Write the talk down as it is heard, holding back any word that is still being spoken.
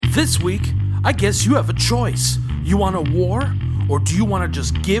This week, I guess you have a choice. You want a war, or do you want to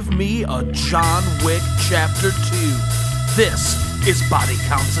just give me a John Wick Chapter 2? This is Body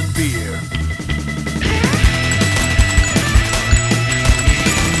Counts and Beer.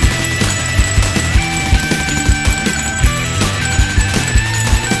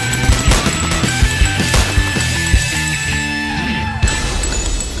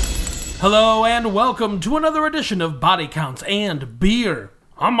 Hello and welcome to another edition of Body Counts and Beer.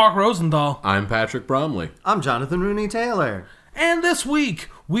 I'm Mark Rosenthal. I'm Patrick Bromley. I'm Jonathan Rooney Taylor. And this week,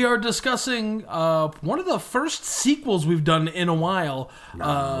 we are discussing one of the first sequels we've done in a while.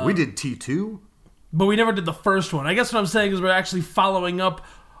 We did T2. But we never did the first one. I guess what I'm saying is we're actually following up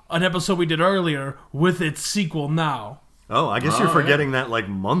an episode we did earlier with its sequel now. Oh, I guess you're forgetting that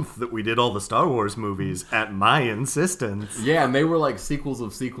month that we did all the Star Wars movies at my insistence. Yeah, and they were like sequels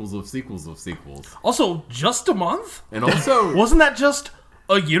of sequels of sequels of sequels. Also, just a month? And also... Wasn't that just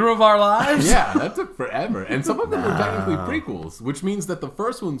a year of our lives? Yeah, that took forever. And some of them were technically prequels, which means that the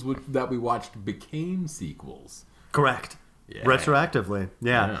first ones that we watched became sequels. Correct. Yeah. Retroactively.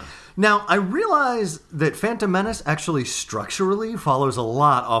 Yeah. Yeah. Now, I realize that Phantom Menace actually structurally follows a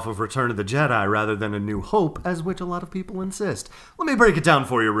lot off of Return of the Jedi rather than A New Hope, as which a lot of people insist. Let me break it down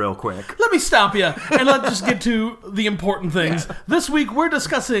for you real quick. Let me stop you, and let's just get to the important things. Yeah. This week, we're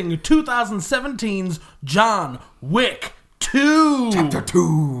discussing 2017's John Wick 2. Chapter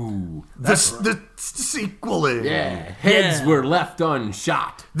 2. The sequel. Yeah, heads Yeah. were left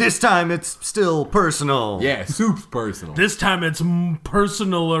unshot. This time it's still personal. Yeah, soup's personal. This time it's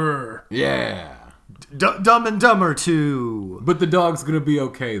personaler. Yeah. Dumb and Dumber 2. But the dog's gonna be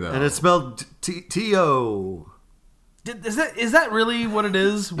okay, though. And it's spelled T-O. Is that really what it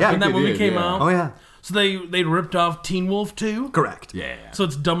is Yeah, I when think that it movie is, came yeah. out? Oh, yeah. So they ripped off Teen Wolf 2? Correct. Yeah. So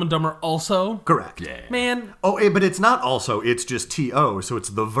it's Dumb and Dumber also? Correct. Yeah. Man. Oh, but it's not also. It's just T-O, so it's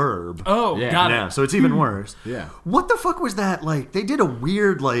the verb. Oh, Yeah. got Yeah, it. so it's even worse. Yeah. What the fuck was that? They did a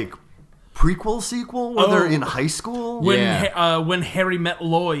weird, prequel sequel where they're in high school? When Harry met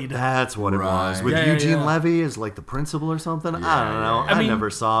Lloyd. That's what it was. Right. With Yeah, Eugene yeah. Levy as, the principal or something? I don't know. I mean,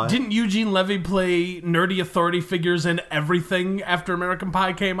 never saw it. Didn't Eugene Levy play nerdy authority figures in everything after American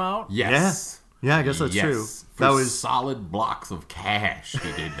Pie came out? Yes. Yeah, I guess that's Yes. true. For That was... solid blocks of cash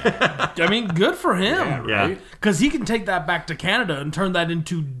he did that. I mean, good for him. Yeah. Right? Because he can take that back to Canada and turn that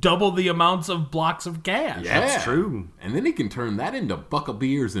into double the amounts of blocks of cash. Yeah. That's true. And then he can turn that into buck of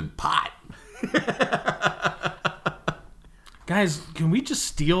beers and pot. Guys, can we just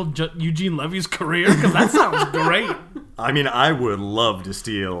steal Eugene Levy's career? Because that sounds great. I mean, I would love to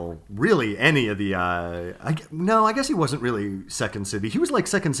steal really any of the... No, I guess he wasn't really Second City. He was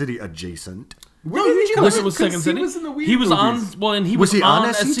Second City adjacent. No, Eugene Levy was Second City. He was in the weird He was movies. on. Well, and he Was was, he on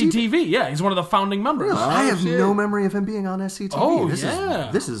on SCTV? SCTV. Yeah, he's one of the founding members. I have shit. no memory of him being on SCTV. Oh, this yeah.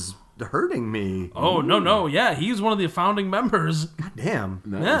 This is hurting me. Oh no, yeah, he's one of the founding members. Damn.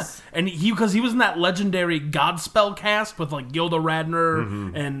 Nice. Yeah, and because he was in that legendary Godspell cast with Gilda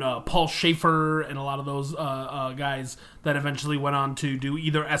Radner and Paul Schaefer and a lot of those guys that eventually went on to do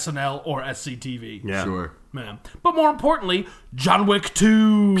either SNL or SCTV. Yeah. Sure. Man. But more importantly, John Wick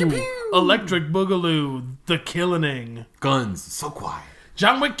 2, Electric Boogaloo, The Killing. Guns. So quiet.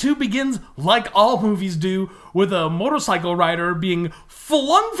 John Wick 2 begins, like all movies do, with a motorcycle rider being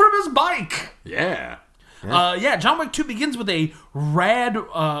flung from his bike. Yeah. John Wick 2 begins with a rad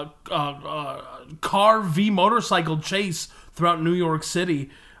car v motorcycle chase throughout New York City,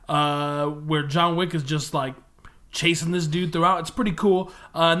 where John Wick is just chasing this dude throughout. It's pretty cool.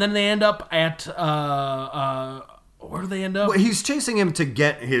 And then they end up at where do they end up? Well, he's chasing him to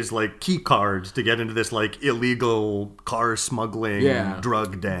get his key cards to get into this illegal car smuggling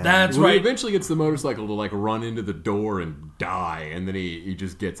drug den. That's Well, he right. eventually gets the motorcycle to run into the door and die, and then he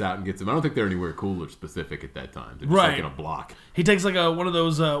just gets out and gets him. I don't think they're anywhere cool or specific at that time. They're just Right. in a block. He takes one of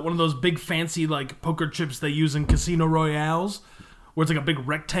those big fancy poker chips they use in Casino Royales, where it's a big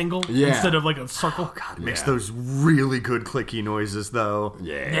rectangle instead of a circle. God, it makes those really good clicky noises, though.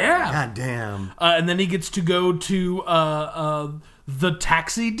 Yeah. God damn. And then he gets to go to the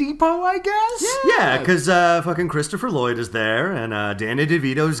taxi depot, I guess? Yeah, because fucking Christopher Lloyd is there, and Danny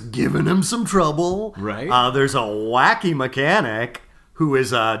DeVito's giving him some trouble. Right. There's a wacky mechanic who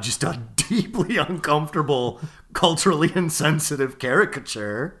is just a deeply uncomfortable, culturally insensitive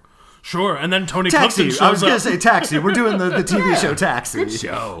caricature. Sure. And then Tony Taxi. Clifton shows I was going up. to say Taxi. We're doing the TV show Taxi. Good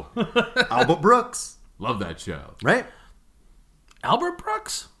show. Albert Brooks, Love that show. right? Albert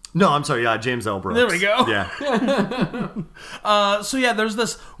Brooks? No, I'm sorry. Yeah, James L. Brooks. There we go. Yeah. There's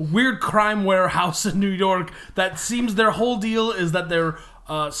this weird crime warehouse in New York that seems their whole deal is that they're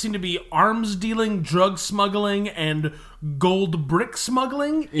seem to be arms dealing, drug smuggling, and gold brick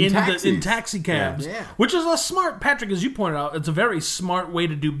smuggling in taxi cabs. Yeah. Which is a smart, Patrick, as you pointed out, it's a very smart way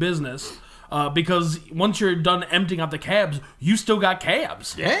to do business. Because once you're done emptying out the cabs, you still got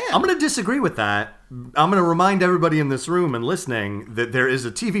cabs. Yeah. I'm going to disagree with that. I'm going to remind everybody in this room and listening that there is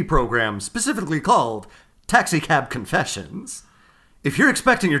a TV program specifically called Taxi Cab Confessions. If you're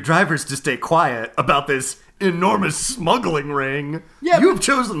expecting your drivers to stay quiet about this enormous smuggling ring, you've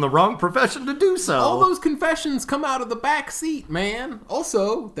chosen the wrong profession to do so. All those confessions come out of the back seat, man.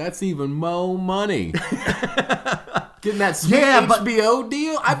 Also, that's even more money. Getting that sweet HBO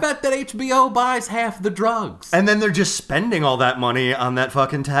deal, I bet that HBO buys half the drugs. And then they're just spending all that money on that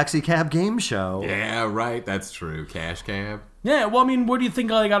fucking taxi cab game show. Yeah, right, that's true. Cash cab. Yeah, well, I mean, where do you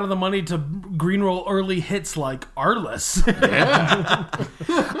think I got all the money to greenroll early hits like Arliss?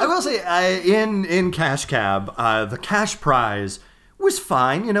 I will say, in Cash Cab, the cash prize was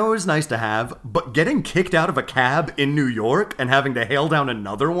fine. You know, it was nice to have. But getting kicked out of a cab in New York and having to hail down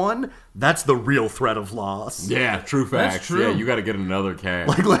another one, that's the real threat of loss. Yeah, true facts. That's true. Yeah, you got to get another cab.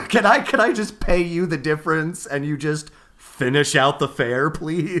 Like, can I just pay you the difference and you just finish out the fare,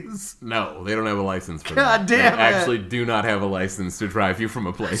 please? No, they don't have a license for God that. damn They it. actually do not have a license to drive you from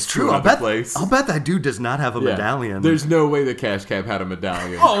a place to True, another place. I'll bet that dude does not have a Yeah. medallion. There's no way the cash cab had a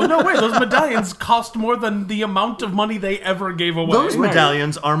medallion. Oh, no way. Those medallions cost more than the amount of money they ever gave away. Those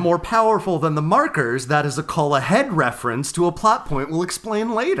medallions are more powerful than the markers. That is a call ahead reference to a plot point we'll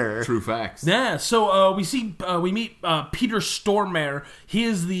explain later. True facts. Yeah, so we meet Peter Stormare. He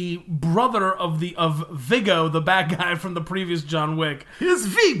is the brother of Viggo, the bad guy from the previous John Wick. Here's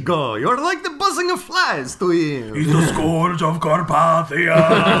Vigo. You're like the buzzing of flies to him. He's the scourge of Carpathia.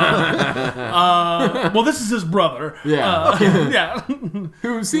 Well, this is his brother. Yeah. Yeah.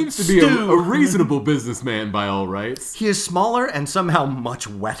 Who seems to be a reasonable businessman by all rights. He is smaller and somehow much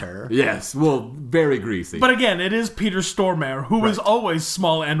wetter. Yes, well, very greasy. But again, it is Peter Stormare, who is always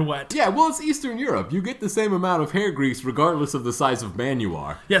small and wet. yeah, well, it's Eastern Europe. You get the same amount of hair grease regardless of the size of man you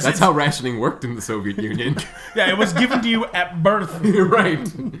are. Yes, That's it's- how rationing worked in the Soviet Union. Yeah, it was given to you at birth. You're right.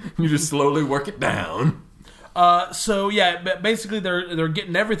 You just slowly work it down. So yeah, basically they're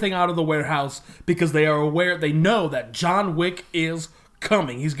getting everything out of the warehouse because they know that John Wick is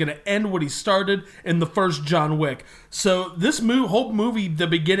coming. He's going to end what he started in the first John Wick. So this whole movie, the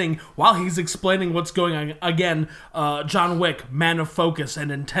beginning, while he's explaining what's going on, again, John Wick, man of focus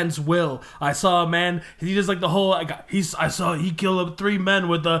and intense will. I saw a man, he does like the whole, I saw he killed 3 men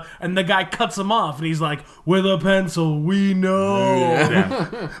and the guy cuts him off and he's like, with a pencil, we know.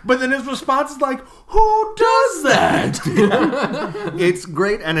 Yeah. But then his response is like, who does that? It's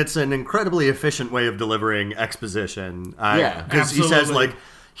great, and it's an incredibly efficient way of delivering exposition. Yeah, because he says, absolutely. like,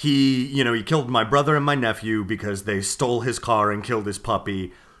 he killed my brother and my nephew because they stole his car and killed his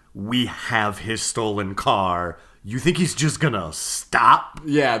puppy. We have his stolen car. You think he's just gonna stop?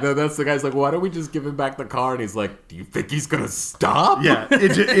 Yeah, that's the guy's like, why don't we just give him back the car? And he's like, do you think he's gonna stop? Yeah,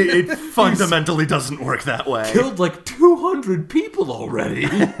 it fundamentally doesn't work that way. Killed like 200 people already.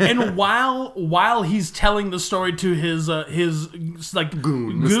 And while he's telling the story to his like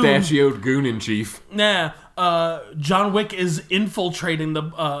goon, Mustachioed goon in chief. yeah, John Wick is infiltrating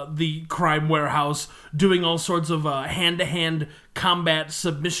the crime warehouse, doing all sorts of hand-to-hand combat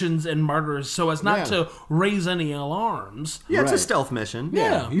submissions and murders, so as not to raise any alarms. Yeah, it's a Right. stealth mission.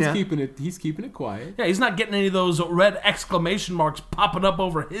 Yeah. He's keeping it quiet. Yeah, he's not getting any of those red exclamation marks popping up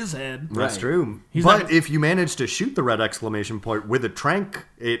over his head. That's Right. true. He's But not- if you manage to shoot the red exclamation point with a trank,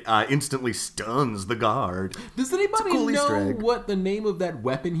 it instantly stuns the guard. Does anybody cool Easter know egg. what the name of that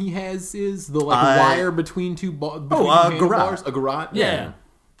weapon he has is? The wire between two garrote. handlebars? A garrote? Yeah.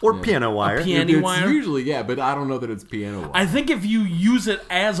 Or piano wire. piano- It's wire? usually, yeah, but I don't know that it's piano wire. I think if you use it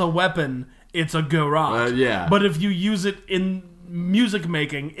as a weapon, it's a garage. Yeah. But if you use it in music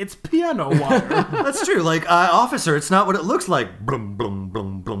making, it's piano wire. That's true. Like, officer, it's not what it looks like. Blum, blum,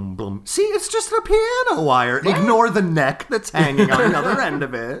 blum, blum, blum. See, it's just a piano wire. Ignore the neck that's hanging on the other end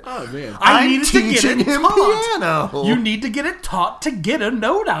of it. Oh, man. I I'm needed to get teaching it him taught. piano. You need to get it taught to get a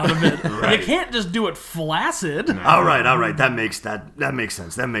note out of it. You can't just do it flaccid. All right. That makes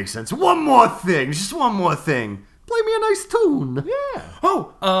sense. That makes sense. One more thing. Just one more thing. Play me a nice tune. Yeah.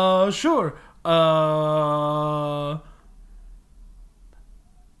 Oh, sure.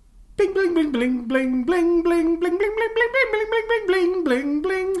 Bling bling bling bling bling bling bling bling bling bling bling bling bling bling bling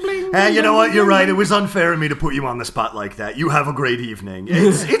bling bling. Hey, you know what? You're right. It was unfair of me to put you on the spot like that. You have a great evening.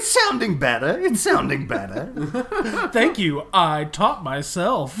 It's sounding better. It's sounding better. Thank you. I taught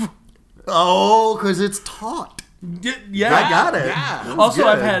myself. Oh, because it's taught. Yeah. I got it. Yeah. That's Also,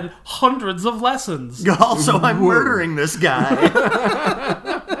 I've good. had hundreds of lessons. Also, I'm murdering this guy.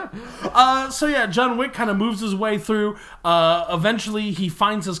 So yeah, John Wick kind of moves his way through. Eventually, he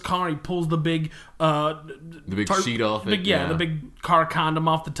finds his car. He pulls the big, sheet off it. the big car condom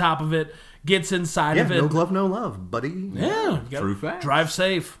off the top of it. Gets inside Yeah, of it. no glove, no love, buddy. Yeah, you gotta True fact. Drive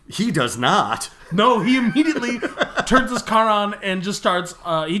safe. He does not. No, he immediately turns his car on and just starts.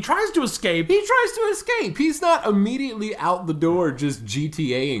 He tries to escape. He tries to escape. He's not immediately out the door just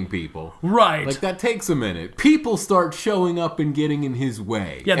GTAing people. Right. Like, that takes a minute. People start showing up and getting in his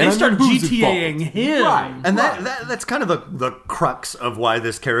way. Yeah, And they I start mean, who's at GTAing fault? him. Right. And that's kind of the crux of why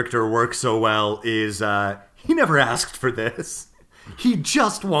this character works so well is he never asked for this. He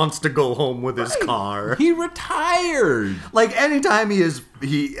just wants to go home with his car. He retired. Like anytime he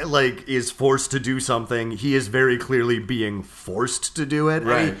is forced to do something, he is very clearly being forced to do it.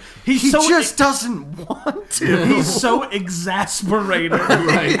 Right. He He's so- just doesn't want to. He's so exasperated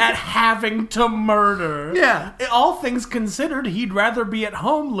at having to murder. Yeah. All things considered, he'd rather be at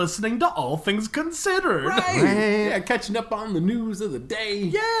home listening to All Things Considered. Right. Yeah, catching up on the news of the day.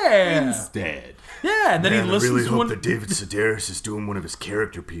 Yeah. Instead. Yeah, and then Man, he I listens really to hope one. that David Sedaris is doing one of his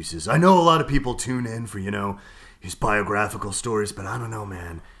character pieces. I know a lot of people tune in for, his biographical stories, but I don't know,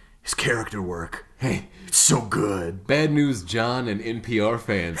 man. His character work, Hey, it's so good. bad news, John and NPR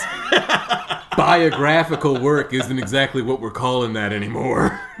fans. Biographical work isn't exactly what we're calling that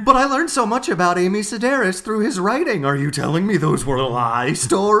anymore. But I learned so much about Amy Sedaris through his writing. Are you telling me those were lie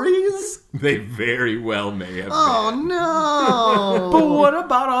stories? They very well may have been. Oh, no. But what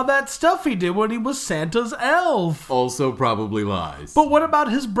about all that stuff he did when he was Santa's elf? Also probably lies. But what about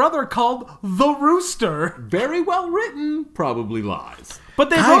his brother called the Rooster? Very well written, probably lies. But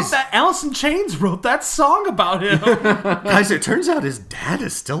they Guys. wrote that. Alice in Chains wrote that song about him. Guys, it turns out his dad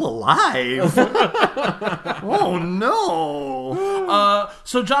is still alive. Oh, no.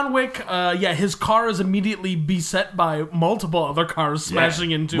 So John Wick, his car is immediately beset by multiple other cars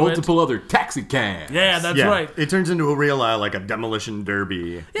smashing into Multiple other taxi cabs. it. Yeah, that's Yeah, right. it turns into a real, like a demolition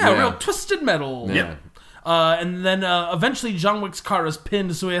derby. Yeah, Yeah. real twisted metal. Yeah. And then eventually John Wick's car is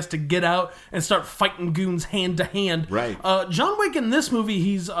pinned, so he has to get out and start fighting goons hand to hand. Right. John Wick in this movie,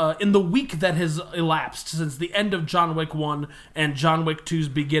 he's in the week that has elapsed since the end of John Wick 1 and John Wick 2's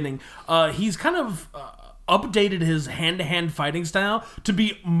beginning, he's kind of updated his hand-to-hand fighting style to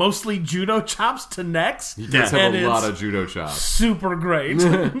be mostly judo chops to necks. He does have a lot of judo chops. Super great.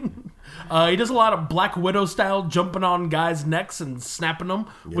 He does a lot of Black Widow style, jumping on guys' necks and snapping them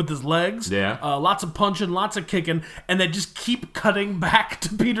with his legs. Yeah. Lots of punching, lots of kicking, and they just keep cutting back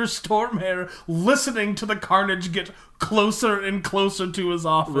to Peter Stormare, listening to the carnage get closer and closer to his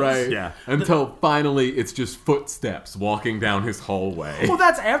office. Right. Yeah. Until finally it's just footsteps walking down his hallway. Well,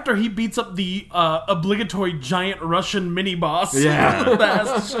 that's after he beats up the obligatory giant Russian mini boss. Yeah. that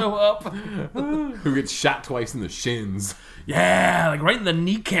has to show up. Who gets shot twice in the shins. Yeah, like right in the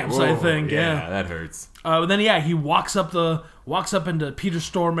kneecaps, I Whoa, think. Yeah. that hurts. But then he walks up into Peter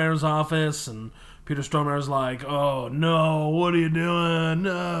Stormare's office, and Peter Stormare's like, "Oh no, what are you doing?"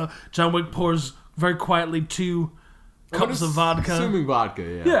 No. John Wick pours very quietly 2 cups of vodka. Assuming vodka,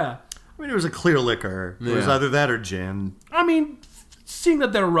 yeah. Yeah, I mean, it was a clear liquor. It was Yeah. either that or gin. I mean, seeing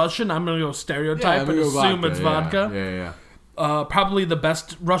that they're Russian, I'm gonna go stereotype I'm and gonna go assume it's vodka. Yeah. Probably the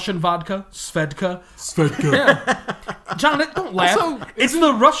best Russian vodka, Svedka. Svedka. John, don't laugh. Also,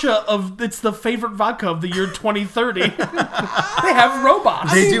 it's the favorite vodka of the year 2030. They have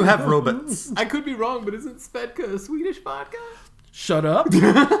robots. They do have robots. I could be wrong, but isn't Svedka a Swedish vodka? Shut up.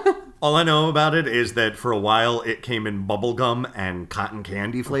 All I know about it is that for a while it came in bubblegum and cotton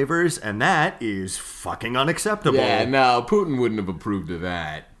candy flavors, and that is fucking unacceptable. Yeah, no, Putin wouldn't have approved of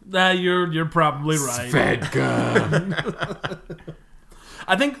that. You're probably right. Svedka.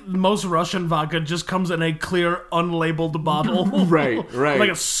 I think most Russian vodka just comes in a clear, unlabeled bottle. Right. Like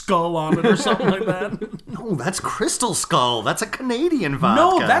a skull on it or something like that. No, that's Crystal Skull. That's a Canadian vodka.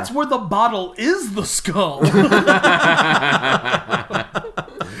 No, that's where the bottle is the skull.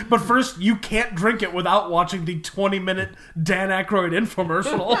 But first, you can't drink it without watching the 20-minute Dan Aykroyd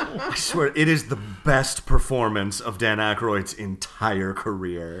infomercial. I swear, it is the best performance of Dan Aykroyd's entire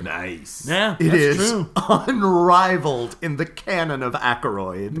career. Nice. Yeah, It that's is true. unrivaled in the canon of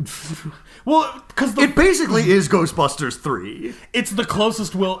Aykroyd. Well, because It basically is Ghostbusters 3. it's the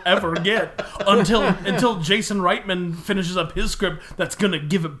closest we'll ever get until Jason Reitman finishes up his script that's gonna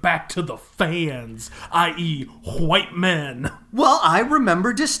give it back to the fans, i.e., white men. Well, I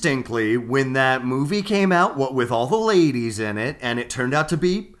remember distinctly when that movie came out, what with all the ladies in it, and it turned out to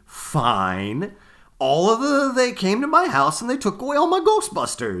be fine. They came to my house and they took away all my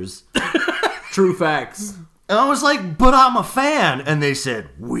Ghostbusters. True facts. And I was like, but I'm a fan. And they said,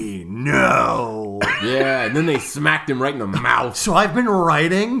 we know. Yeah, and then they smacked him right in the mouth. So I've been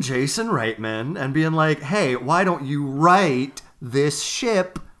writing Jason Reitman and being like, hey, why don't you write this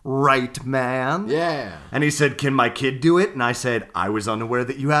ship, Reitman? Yeah. And he said, can my kid do it? And I said, I was unaware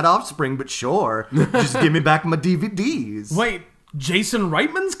that you had offspring, but sure. Just give me back my DVDs. Wait, Jason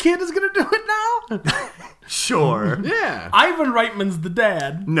Reitman's kid is going to do it now? Sure. Yeah. Ivan Reitman's the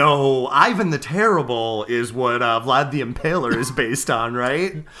dad. No, Ivan the Terrible is what Vlad the Impaler is based on,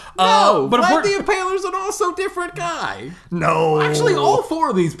 right? No, but if Vlad we're- the Impaler's an also different guy. No. Actually, all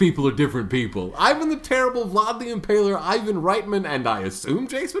four of these people are different people. Ivan the Terrible, Vlad the Impaler, Ivan Reitman, and I assume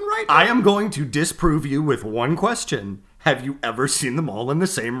Jason Reitman. I am going to disprove you with one question. Have you ever seen them all in the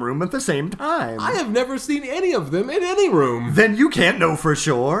same room at the same time? I have never seen any of them in any room. Then you can't know for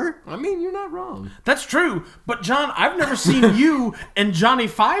sure. I mean, you're not wrong. That's true. But, John, I've never seen you and Johnny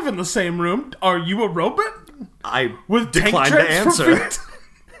Five in the same room. Are you a robot? I With tank declined to treads for answer. feet?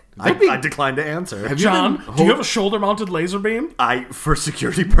 I declined to answer. you John, been do you have a shoulder-mounted laser beam? For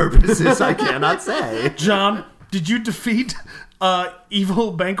security purposes, I cannot say. John, did you defeat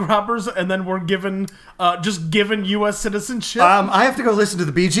evil bank robbers and then were given given U.S. citizenship? I have to go listen to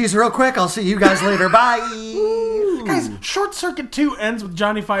the Bee Gees real quick. I'll see you guys later. Bye. Guys, Short Circuit 2 ends with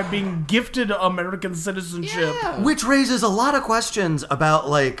Johnny Five being gifted American citizenship. Which raises a lot of questions about,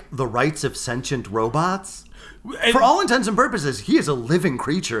 like, the rights of sentient robots. And For all intents and purposes, he is a living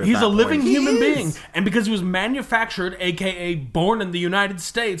creature. At he's that a living point. human is. being. And because he was manufactured, aka born in the United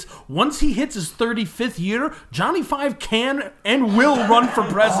States, once he hits his 35th year, Johnny Five can and will run for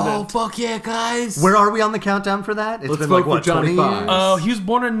Oh, president. fuck yeah, guys. Where are we on the countdown for that? It's Let's been vote like, for what, Johnny 20 Five. years? He was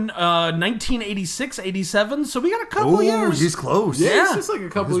born in 1986, 87, so we got a couple Ooh, years. he's close. Yeah, Yeah. it's just like a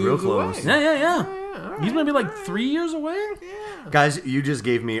couple He's real years away. close. Yeah. He's maybe like 3 years away. Guys, you just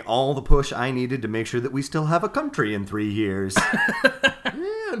gave me all the push I needed to make sure that we still have a country in 3 years.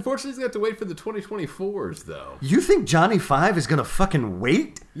 Yeah, unfortunately, he's going to have to wait for the 2024s, though. You think Johnny Five is gonna fucking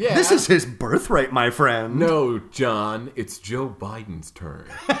wait? Yeah. This is his birthright, my friend. No, John, it's Joe Biden's turn.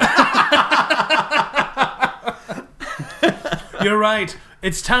 You're right.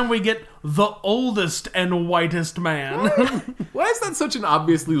 It's time we get the oldest and whitest man. Why is that such an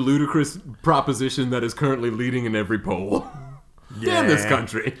obviously ludicrous proposition that is currently leading in every poll? Damn this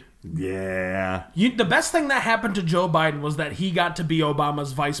country. Yeah. The best thing that happened to Joe Biden was that he got to be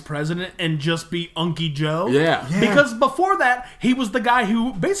Obama's vice president and just be Unky Joe. Yeah. Because before that, he was the guy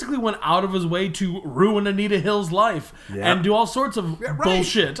who basically went out of his way to ruin Anita Hill's life and do all sorts of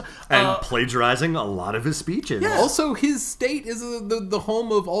bullshit. And plagiarizing a lot of his speeches. Also, his state is the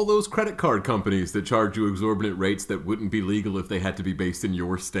home of all those credit card companies that charge you exorbitant rates that wouldn't be legal if they had to be based in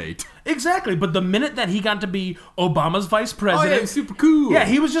your state. Exactly. But the minute that he got to be Obama's vice Oh, president... yeah, super cool. Yeah,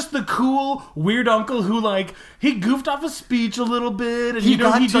 he was just the cool, weird uncle who, like, he goofed off his speech a little bit, and He he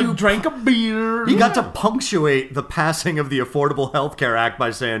got to- like, drank a beer. He got to punctuate the passing of the Affordable Health Care Act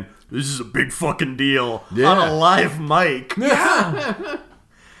by saying, "This is a big fucking deal," on a live mic.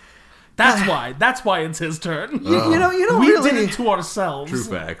 That's why it's his turn. You don't We really, did it to ourselves. True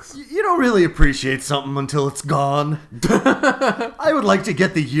facts. you don't really appreciate something until it's gone. I would like to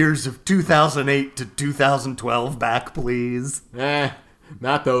get the years of 2008 to 2012 back, please.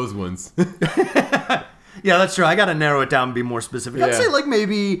 Not those ones. Yeah, that's true. I got to narrow it down and be more specific. I'd Yeah. say like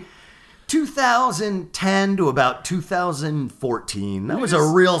maybe 2010 to about 2014. That was a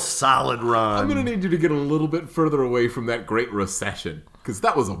real solid run. I'm going to need you to get a little bit further away from that Great Recession, because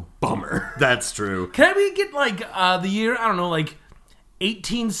that was a bummer. That's true. Can we get like the year, I don't know, like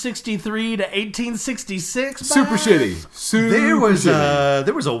 1863 to 1866? Super shitty. Super shitty.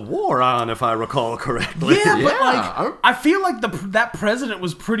 There was a war on, if I recall correctly. Yeah, but Yeah. like I feel like that president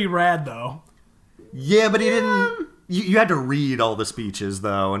was pretty rad though. Yeah, but he didn't. You had to read all the speeches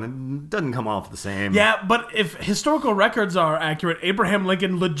though, and it doesn't come off the same. Yeah, but if historical records are accurate, Abraham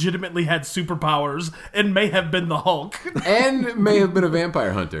Lincoln legitimately had superpowers and may have been the Hulk. And may have been a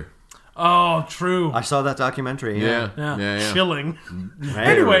vampire hunter. Oh, true. I saw that documentary. Yeah, chilling. Hey.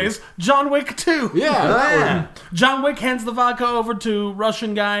 Anyways, John Wick 2. Yeah, that one. John Wick hands the vodka over to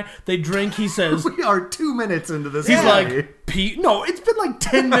Russian guy. They drink. He says, We are 2 minutes into this. he's movie. like, Pete. No, it's been like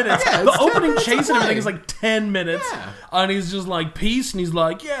 10 minutes. Yeah, The it's 10 opening minutes chase and everything away. is like 10 minutes. Yeah. And he's just like, peace. And he's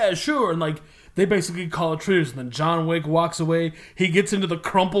like, yeah, sure. And like, they basically call a truce. And then John Wick walks away. He gets into the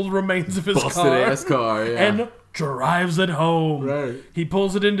crumpled remains of his Busted car. ass car, yeah. And drives it home. Right. He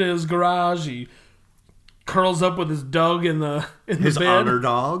pulls it into his garage. He curls up with his dog in the his bed. honor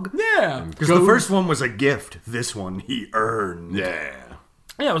dog. Yeah. Because the first one was a gift. This one he earned. Yeah.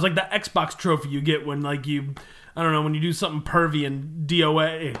 Yeah, it was like the Xbox trophy you get when like you I don't know, when you do something pervy in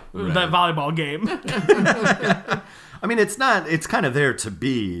DOA, that volleyball game. I mean, it's kind of there to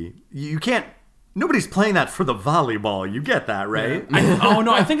be. You can't. Nobody's playing that for the volleyball. You get that, right?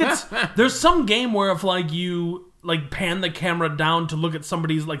 I think there's some game where if like you like pan the camera down to look at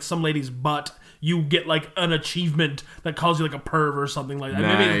somebody's like some lady's butt, you get like an achievement that calls you like a perv or something like that.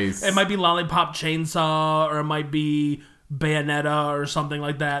 Nice. Maybe it might be Lollipop Chainsaw, or it might be Bayonetta or something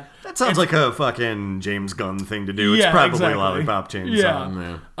like that. That sounds like a fucking James Gunn thing to do. It's probably exactly. Lollipop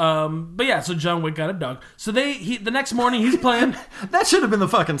Chainsaw. Yeah. But yeah, so John Wick got a dog. So the next morning he's playing. That should have been the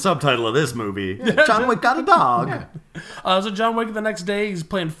fucking subtitle of this movie. John Wick got a dog. So John Wick the next day he's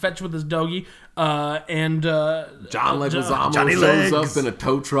playing fetch with his doggy. And John Leguizamo Johnny shows Legs. up in a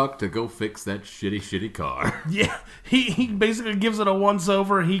tow truck to go fix that shitty car. Yeah, he basically gives it a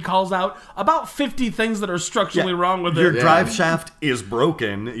once-over. He calls out about 50 things that are structurally wrong with Your it. drive shaft is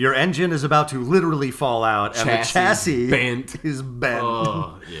broken. Your engine is about to literally fall out, and the chassis is bent.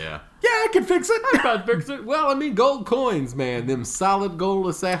 Oh, yeah. Yeah, I can fix it. I can fix it. Well, I mean, gold coins, man. Them solid gold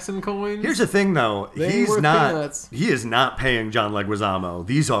assassin coins. Here's the thing, though. They ain't worth peanuts. He is not paying John Leguizamo.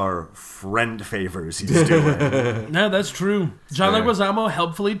 These are friend favors he's doing. No, that's true. John fair. Leguizamo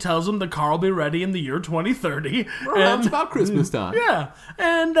helpfully tells him the car will be ready in the year 2030. It's about Christmas time. Yeah,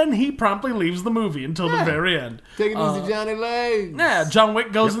 and then he promptly leaves the movie until the very end. Take it easy, Johnny Legs. Yeah, John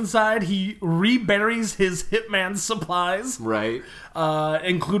Wick goes inside. He reburies his hitman supplies. Right.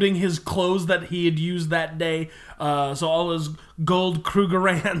 Including his clothes that he had used that day. So all his gold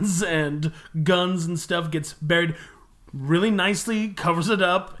Krugerrands and guns and stuff gets buried really nicely, covers it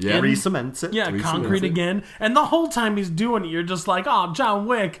up. Yeah. Re-cements it. Yeah, Re-cements concrete it. again. And the whole time he's doing it, you're just like, oh, John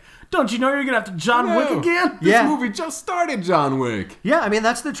Wick, don't you know you're going to have to John Wick again? This movie just started, John Wick. Yeah, I mean,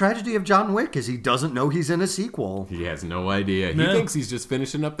 that's the tragedy of John Wick, is he doesn't know he's in a sequel. He has no idea. No. He thinks he's just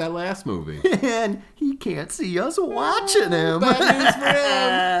finishing up that last movie. And he can't see us watching him.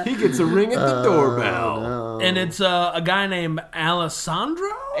 Bad news for him. He gets a ring at the doorbell. And it's a guy named Alessandro?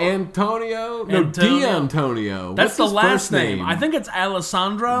 Antonio? No, Antonio. D'Antonio. That's What's the his last first name. I think it's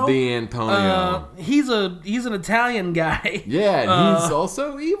Alessandro. D'Antonio. He's an Italian guy. Yeah, and he's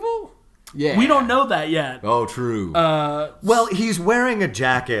also evil? Yeah. We don't know that yet. Oh, true. Well, he's wearing a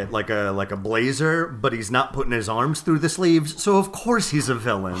jacket, like a blazer, but he's not putting his arms through the sleeves, so of course he's a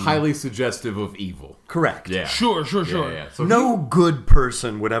villain. Highly suggestive of evil. Correct. Yeah. Sure. Yeah. So No good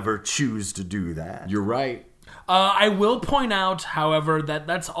person would ever choose to do that. you're right. I will point out, however, that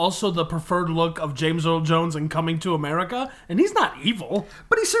that's also the preferred look of James Earl Jones in Coming to America, and he's not evil.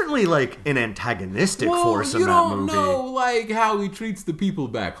 But he's certainly like an antagonistic Well, force in you that don't movie. know, like, how he treats the people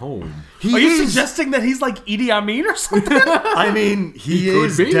back home. He Are you is- suggesting that he's like Idi Amin or something? I mean, he could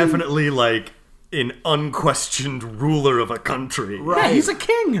is be. definitely like an unquestioned ruler of a country. Yeah, he's a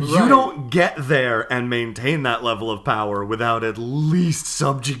king. You don't get there and maintain that level of power without at least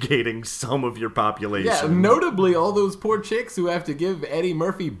subjugating some of your population. Yeah, notably all those poor chicks who have to give Eddie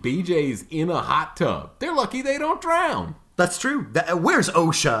Murphy BJ's in a hot tub. They're lucky they don't drown. That's true. Where's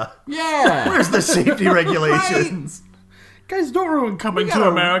OSHA? Yeah. Where's the safety regulations? Guys, don't ruin Coming to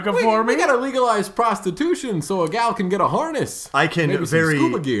America for me. We gotta legalize prostitution so a gal can get a harness. I can Maybe some very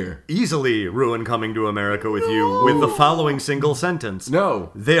scuba gear. easily ruin Coming to America with you with the following single sentence.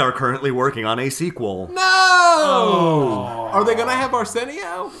 No. They are currently working on a sequel. No! Are they gonna have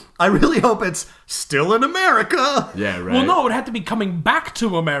Arsenio? I really hope it's still in America. Yeah, right. Well, no, it would have to be Coming Back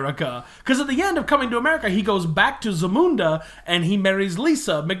to America. Because at the end of Coming to America, he goes back to Zamunda and he marries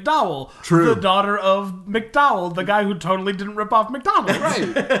Lisa McDowell. True. The daughter of McDowell, the guy who totally didn't rip off McDonald's. Right.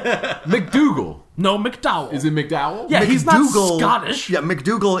 McDougal. No, McDowell. Is it McDowell? Yeah, he's not McDougal- Scottish. Yeah,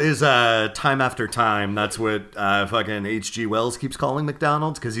 McDougal is Time After Time. That's what fucking H.G. Wells keeps calling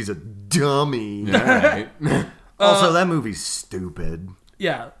McDonald's because he's a dummy. All right. Also, that movie's stupid.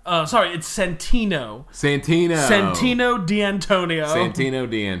 Yeah. Sorry, it's Santino. Santino. Santino D'Antonio. Santino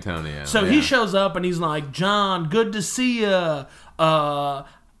D'Antonio. So he shows up and he's like, John, good to see ya.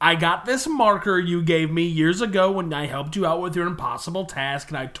 I got this marker you gave me years ago when I helped you out with your impossible task,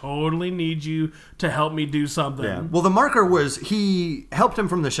 and I totally need you to help me do something. Yeah. Well, the marker was he helped him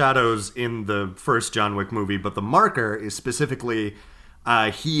from the shadows in the first John Wick movie, but the marker is specifically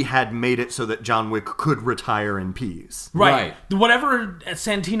he had made it so that John Wick could retire in peace. Right. Whatever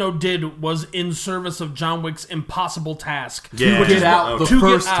Santino did was in service of John Wick's impossible task. Yeah. To get out the to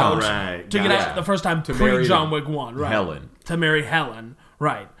first get out, time. Right. To get Yeah. out the first time To marry pre-John the Wick 1. Right. Helen. To marry Helen.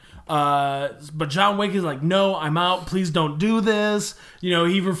 Right. But John Wick is like, no, I'm out. Please don't do this. You know,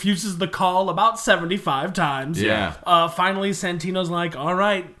 he refuses the call about 75 times. Yeah. Finally, Santino's like, all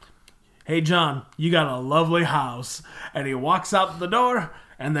right, hey, John, you got a lovely house. And he walks out the door,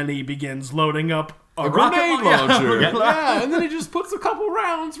 and then he begins loading up a rocket grenade launcher. launcher. Yeah. Yeah, and then he just puts a couple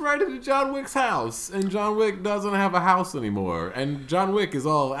rounds right into John Wick's house. And John Wick doesn't have a house anymore. And John Wick is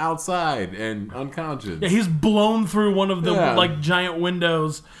all outside and unconscious. Yeah, he's blown through one of the Yeah. like giant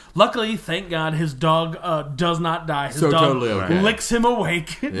windows. Luckily, thank God, his dog does not die. His So dog totally okay. licks him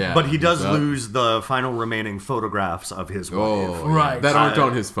awake. Yeah, But he does he's up. lose the final remaining photographs of his wife. Oh, Right. yeah. That aren't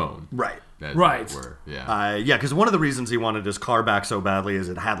on his phone. Right. That's Right. what they were. Yeah. Yeah, because one of the reasons he wanted his car back so badly is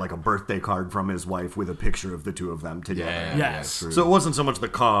it had like a birthday card from his wife with a picture of the two of them together. Yeah. Yes. True. So it wasn't so much the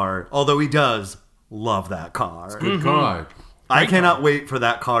car, although he does love that car. Good car. I cannot wait for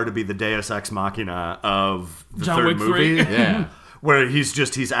that car to be the Deus Ex Machina of the John third Wick movie. 3. Yeah. Where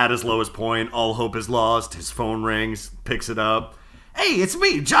he's at his lowest point, all hope is lost, his phone rings, picks it up. Hey, it's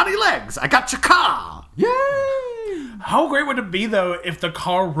me, Johnny Legs. I got your car. Yay! How great would it be though if the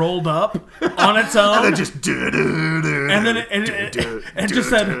car rolled up on its own And just and then it just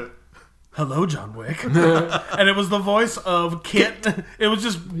said, "Hello, John Wick," and it was the voice of Kit. It was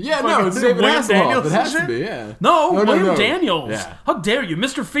just Yeah, no, it's David William Hasselhoff. Daniels It and has to shit. be, yeah. No, No, William no. Daniels. Yeah. How dare you,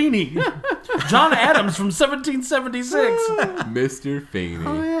 Mr. Feeney, John Adams from 1776. Mr. Feeney.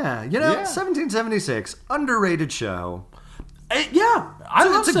 Oh, yeah. 1776, underrated show. Yeah, I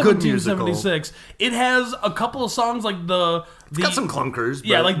love it's a good musical. 1776. It has a couple of songs like the Got some clunkers, but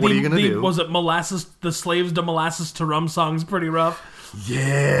yeah, like what are you going to do? Was it molasses? The slaves to molasses to rum song's pretty rough.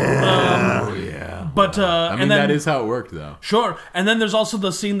 Yeah. Oh, yeah. But I mean, and then that is how it worked, though. sure. And then there's also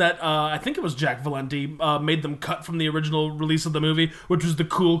the scene that I think it was Jack Valenti made them cut from the original release of the movie, which was the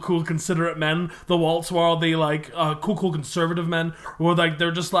cool, considerate men. The waltz where all the like cool, conservative men were like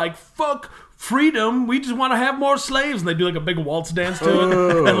they're just like fuck freedom. We just want to have more slaves, and they do like a big waltz dance to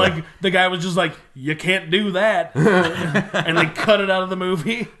it. And like the guy was just like, you can't do that, and they cut it out of the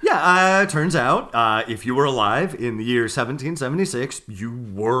movie. Yeah, turns out, if you were alive in the year 1776, you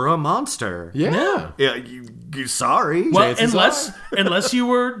were a monster. Yeah. Yeah, sorry. Well, Chances unless you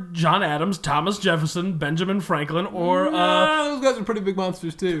were John Adams, Thomas Jefferson, Benjamin Franklin, or those guys are pretty big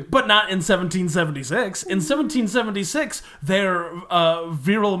monsters, too. but not in 1776. In 1776, they're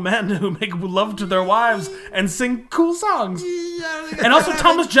virile men who make love to their wives and sing cool songs. And also,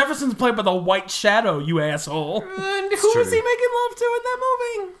 Thomas Jefferson's played by the White Shadow, you asshole. And who was he making love to in that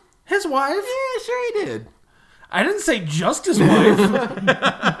movie? His wife? Yeah, sure he did. I didn't say just his wife.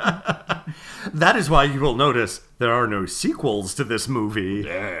 That is why you will notice there are no sequels to this movie.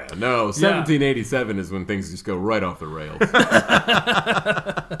 Yeah, no, 1787 is when things just go right off the rails.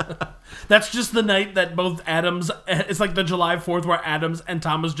 That's just the night that both Adams, it's like the July 4th where Adams and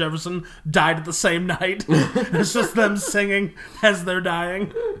Thomas Jefferson died at the same night. It's just them singing as they're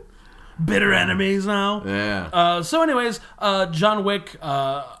dying. Bitter enemies now. Yeah. So anyways, John Wick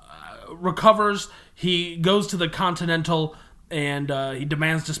recovers. He goes to the Continental and he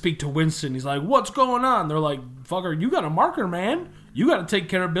demands to speak to Winston. He's like, what's going on? They're like, fucker, you got a marker, man. You got to take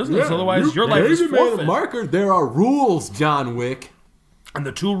care of business. Otherwise, your life is David made a forfeit. marker. There are rules, John Wick. And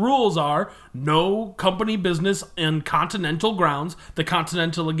the two rules are no company business in Continental grounds. The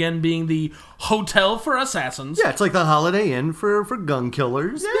Continental, again, being the hotel for assassins. Yeah, it's like the Holiday Inn for gun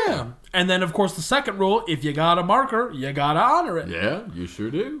killers. Yeah. And then, of course, the second rule, if you got a marker, you got to honor it. Yeah, you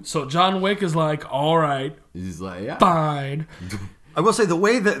sure do. So John Wick is like, all right, He's like, yeah. fine. I will say the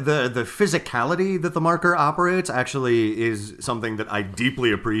way that the physicality that the marker operates actually is something that I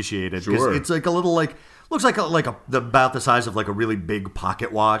deeply appreciated. Sure. It's like a little looks like about the size of like a really big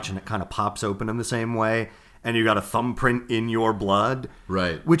pocket watch, and it kind of pops open in the same way. And you got a thumbprint in your blood.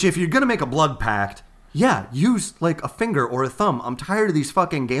 Right. Which, if you're gonna make a blood pact, yeah, use like a finger or a thumb. I'm tired of these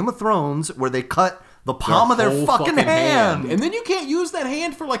fucking Game of Thrones where they cut the palm of their whole fucking hand. And then you can't use that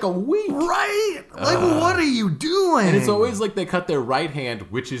hand for like a week. Right? Like, what are you doing? And it's always like they cut their right hand,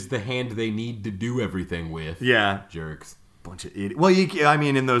 which is the hand they need to do everything with. Yeah. Jerks. Bunch of idiot. Well, I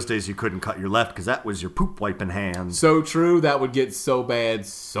mean, in those days you couldn't cut your left because that was your poop wiping hand. So true, that would get so bad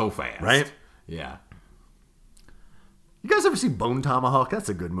so fast. Right? Yeah. You guys ever see Bone Tomahawk? That's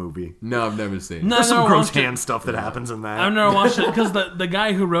a good movie. No, I've never seen it. No. There's some never gross watched it. hand stuff that happens in that. I've never watched it because the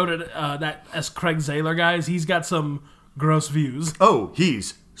guy who wrote it, that S. Craig Zahler guys, he's got some gross views. Oh,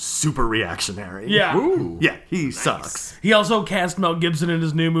 he's super reactionary. Yeah. Ooh. Yeah, he sucks. He also cast Mel Gibson in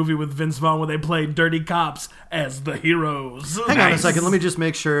his new movie with Vince Vaughn where they play dirty cops as the heroes. Hang on a second. Let me just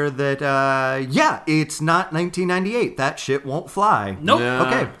make sure that, yeah, it's not 1998. That shit won't fly. Nope. Yeah.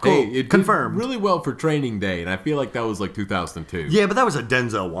 Okay, cool. Hey, it Confirmed. did really well for Training Day, and I feel like that was like 2002. Yeah, but that was a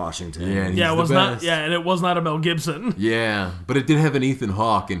Denzel Washington. Yeah, and Yeah, he's it was the not. best. Yeah, and it was not a Mel Gibson. Yeah, but it did have an Ethan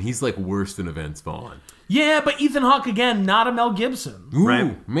Hawke, and he's like worse than a Vince Vaughn. Yeah, but Ethan Hawke again, not a Mel Gibson. Ooh,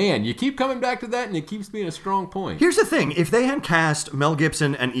 Right. man, you keep coming back to that, and it keeps being a strong point. Here's the thing: if they had cast Mel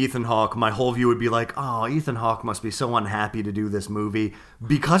Gibson and Ethan Hawke, my whole view would be like, "Oh, Ethan Hawke must be so unhappy to do this movie."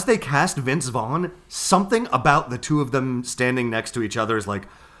 Because they cast Vince Vaughn, something about the two of them standing next to each other is like,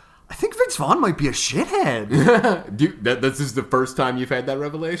 I think Vince Vaughn might be a shithead. This is the first time you've had that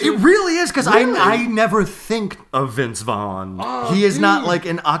revelation? It really is, because Really? I never think of Vince Vaughn. He is not like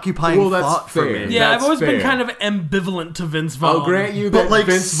an occupying Well, that's thought for fair. me. Yeah, I've That's always been fair. kind of ambivalent to Vince Vaughn. I'll grant you But that like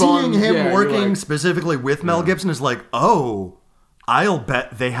Vince seeing Vaughn, him yeah, you're working like, specifically with Mel Gibson is like, oh, I'll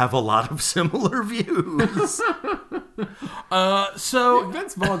bet they have a lot of similar views. So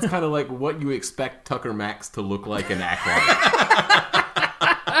Vince Vaughn's kind of like what you expect Tucker Max to look like and act like.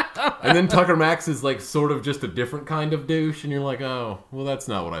 And then Tucker Max is like sort of just a different kind of douche, and you're like, oh, well, that's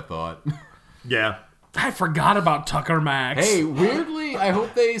not what I thought. Yeah. I forgot about Tucker Max. Hey, weirdly, I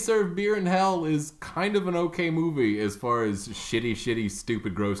Hope They Serve Beer in Hell is kind of an okay movie as far as shitty,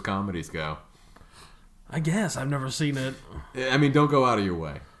 stupid, gross comedies go. I guess I've never seen it. I mean, don't go out of your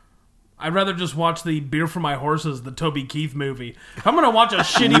way. I'd rather just watch the Beer for My Horses, the Toby Keith movie. If I'm gonna watch a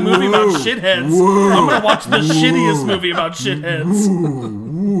shitty movie about shitheads, I'm gonna watch the shittiest movie about shitheads.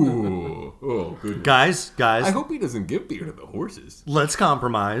 Ooh. Oh, goodness. Guys, I hope he doesn't give beer to the horses. let's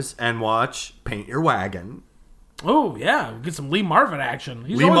compromise and watch Paint Your Wagon. Oh yeah, get some Lee Marvin action.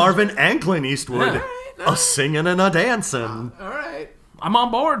 He's Lee always- Marvin and Clint Eastwood. Yeah. A singing and a dancing. All right. I'm on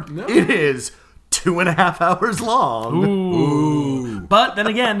board. It is 2.5 hours long. Ooh. But then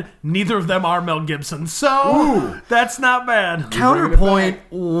again, neither of them are Mel Gibson, so that's not bad. Counterpoint,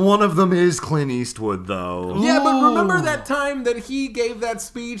 one of them is Clint Eastwood, though. Yeah, but remember that time that he gave that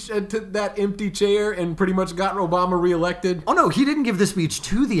speech to that empty chair and pretty much got Obama reelected? Oh no, he didn't give the speech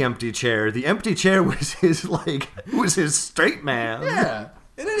to the empty chair. The empty chair was his, straight man. Yeah.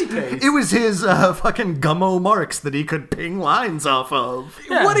 In any case, It was his fucking Gummo Marx that he could ping lines off of.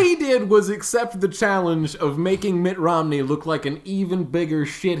 Yeah. what he did was accept the challenge of making Mitt Romney look like an even bigger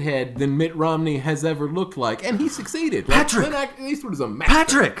shithead than Mitt Romney has ever looked like, and he succeeded. Patrick! Clint Eastwood is a master.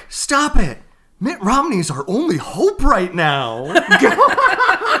 Patrick, stop it. Mitt Romney's our only hope right now.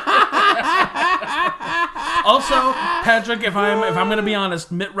 Also, Patrick, if I'm gonna be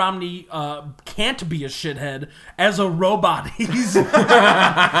honest, Mitt Romney can't be a shithead. As a robot,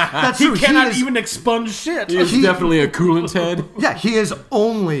 That's he true. cannot is, even expunge shit. He's He- definitely a coolant head. Yeah, he is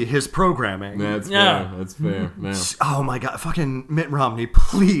only his programming. That's Yeah. fair. That's fair. Yeah. Oh my god, fucking Mitt Romney,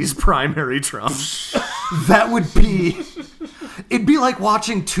 please primary Trump. That would be... It'd be like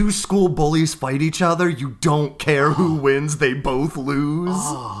watching two school bullies fight each other. You don't care who wins, they both lose.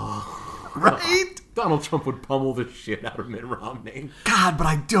 Right? Donald Trump would pummel the shit out of Mitt Romney. God, but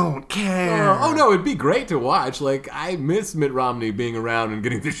I don't care. Oh no, it'd be great to watch. Like, I miss Mitt Romney being around and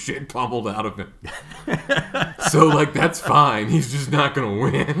getting the shit pummeled out of him. So, like, that's fine. He's just not gonna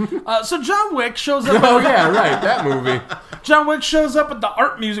win. So John Wick shows up. Oh yeah, right. That movie. John Wick shows up at the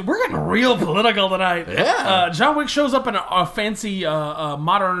art museum. We're getting real political tonight. Yeah. John Wick shows up in a fancy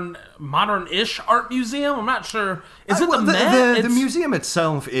modern-ish art museum. I'm not sure. Is it Well, the Met? the It's- museum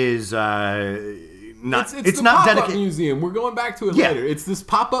itself is not. It's the not pop-up dedicated. museum. We're going back to it Yeah. later. It's this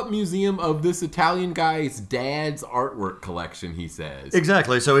pop-up museum of this Italian guy's dad's artwork collection, he says.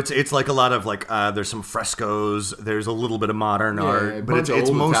 Exactly. So it's like a lot of like there's some frescoes. There's a little bit of modern a art, but bunch it's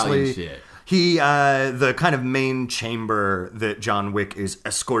of old mostly Italian shit. he the kind of main chamber that John Wick is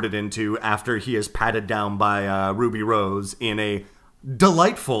escorted into after he is patted down by Ruby Rose in a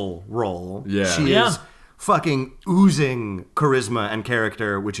delightful role. Yeah. She Yeah. is fucking oozing charisma and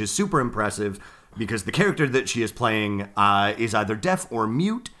character, which is super impressive because the character that she is playing is either deaf or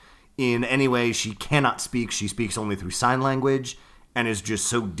mute. In any way, she cannot speak. She speaks only through sign language and is just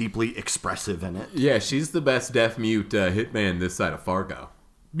so deeply expressive in it. Yeah, she's the best deaf-mute hitman this side of Fargo.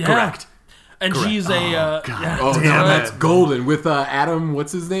 Yeah. Correct. And she's a God. yeah. Oh, Damn no, it. that's golden with Adam.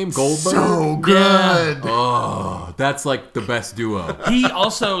 What's his name? Goldberg. So good. Oh, that's like the best duo. He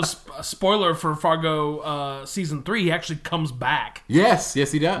also spoiler for Fargo season 3. He actually comes back. Yes, he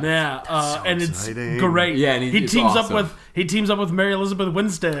does. Yeah, and exciting. it's great. Yeah, and he it's teams awesome. up with Mary Elizabeth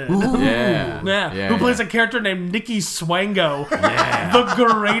Winstead. Yeah, Who plays a character named Nikki Swango. The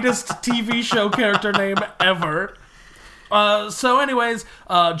greatest TV show character name ever. So anyways,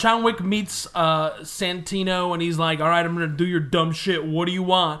 John Wick meets Santino and he's like, all right, I'm going to do your dumb shit. What do you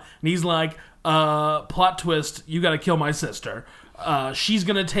want? And he's like, plot twist, you got to kill my sister. She's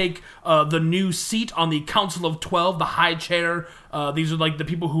going to take the new seat on the Council of 12, the high chair. These are like the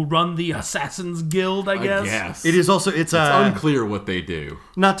people who run the Assassin's Guild, I guess. Yes. It is also it's unclear what they do.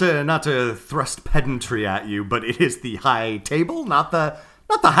 not to thrust pedantry at you, but it is the high table, not the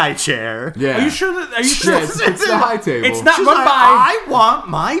Not the high chair. Yeah. Are you sure that? Are you sure? Yes, it's the high table. It's not She's run like, by. I want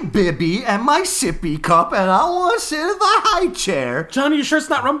my bibby and my sippy cup, and I want to sit in the high chair. John, are you sure it's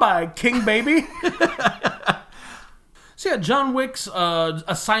not run by King Baby? So yeah, John Wick's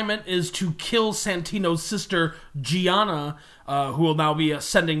assignment is to kill Santino's sister Gianna, who will now be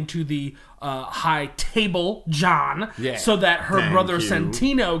ascending to the high table, John, Yeah. so that her Thank brother you.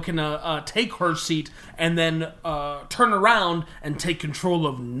 Santino can take her seat and then turn around and take control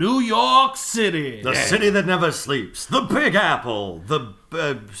of New York City. The city that never sleeps. The Big Apple. The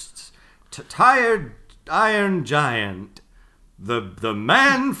tired iron giant. The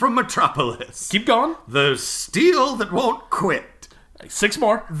man from Metropolis. Keep going. The steel that won't quit. 6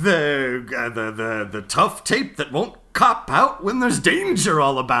 more. The tough tape that won't cop out when there's danger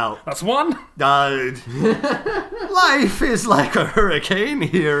all about. That's 1. Life is like a hurricane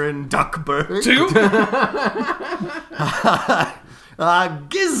here in Duckburg. 2.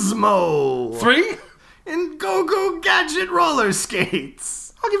 Gizmo. 3. And Go-Go Gadget roller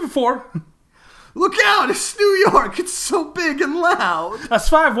skates. I'll give you 4. Look out, it's New York. It's so big and loud. That's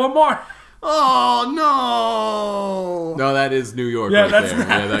 5. 1 more. Oh, no. No, that is New York Yeah, right that's there.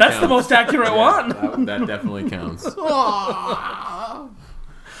 Yeah, that that's the counts. most accurate one. That definitely counts.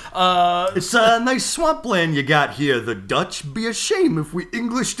 It's a nice swampland you got here. The Dutch be a shame if we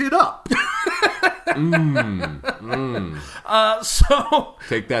Englished it up. So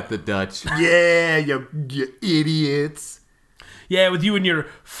Take that, the Dutch. Yeah, you idiots. yeah, with you and your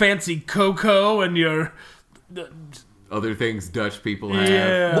fancy cocoa and your Other things Dutch people have.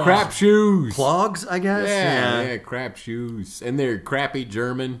 Yeah. Crap shoes. Clogs, I guess? Yeah, crap shoes. And they're crappy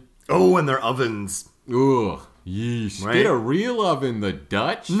German. Oh, and their ovens. Ugh. Yeesh. Right? Get a real oven, the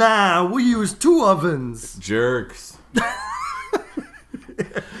Dutch? Nah, we use 2 ovens. Jerks.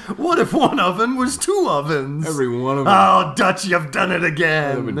 What if one oven was 2 ovens? Every one of them. Oh, Dutch, you've done it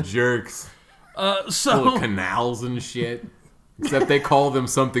Them again. jerks. Full of so canals and shit. Except they call them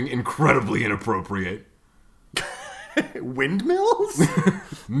something incredibly inappropriate. Windmills?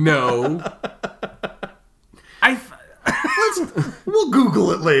 No. We'll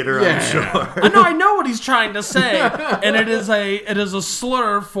Google it later, Yeah. I'm sure. I know what he's trying to say, and it is a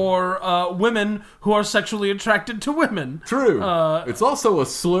slur for women who are sexually attracted to women. True. It's also a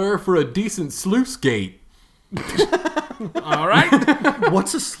slur for a decent sluice gate. All right,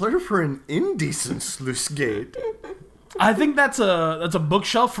 What's a slur for an indecent sluice gate? I think that's a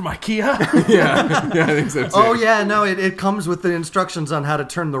bookshelf from IKEA. Yeah, I think so too. Oh, yeah, no, it comes with the instructions on how to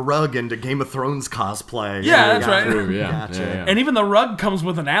turn the rug into Game of Thrones cosplay. Yeah, that's Gotcha. right. True, yeah. Gotcha. Yeah. And even the rug comes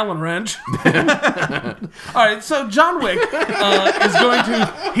with an Allen wrench. All right, so John Wick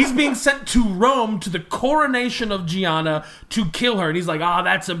he's being sent to Rome to the coronation of Gianna to kill her. And he's like,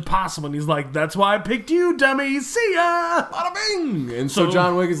 that's impossible. And he's like, that's why I picked you, dummy. See ya. Bada bing! And so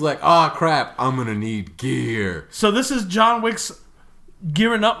John Wick is like, crap, I'm gonna need gear. So this is John Wick's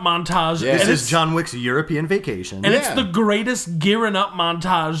gearing up montage. Yeah. And This it's, is John Wick's European vacation. and it's Yeah. the greatest gearing up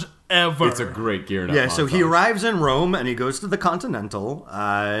montage ever. It's a great gear up Yeah, so he montage. arrives in Rome and he goes to the Continental.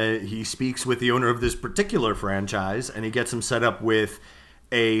 He speaks with the owner of this particular franchise and he gets him set up with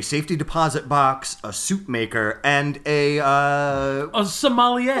a safety deposit box, a suit maker, and a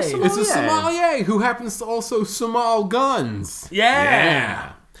sommelier. It's a Yeah. sommelier who happens to also sommel guns.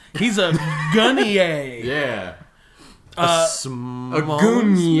 Yeah. He's a gunnier. Yeah. a A small...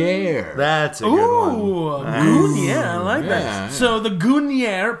 gounier. That's a good one. Ooh, Goonier, I like that. Yeah, yeah. So the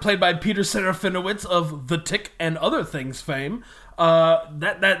Goonier, played by Peter Serafinowicz of The Tick and Other Things fame,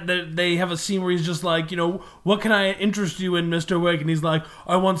 they have a scene where he's just like, what can I interest you in, Mr. Wick? And he's like,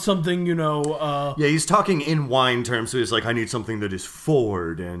 I want something, Yeah, he's talking in wine terms, so he's like, I need something that is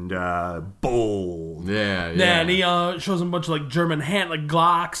forward and bold. Yeah. and he shows him a bunch of like German hand, like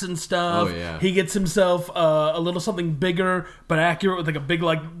Glocks and stuff. Oh, yeah. He gets himself a little something bigger but accurate with like a big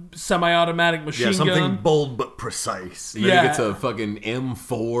like semi-automatic machine Yeah, something gun. bold but precise. Then he gets a fucking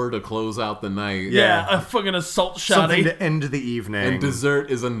M4 to close out the night. Yeah, a fucking assault Something shotty. to end the evening. And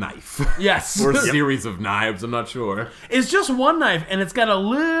dessert is a knife. Yes. Or a series of knives, I'm not sure. It's just one knife, and it's got a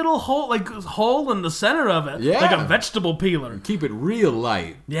little hole in the center of it, Yeah. like a vegetable peeler. Keep it real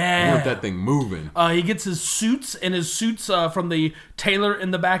light. Yeah. You want that thing moving. He gets his suits, and his suits from the tailor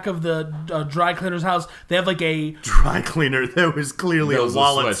in the back of the dry cleaner's house. They have like a Dry cleaner. That was clearly That a was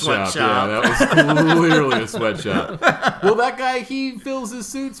wallet sweatshop. sweatshop. Yeah, that was clearly a sweatshop. Well, that guy, he fills his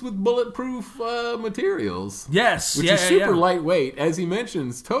suits with bulletproof materials. yes, Which yeah, is super yeah. lightweight. As he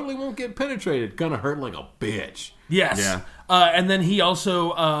mentions, totally won't get penetrated. Gonna hurt like a bitch. Yes. Yeah. And then he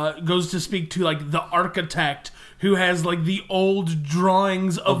also goes to speak to like the architect who has like the old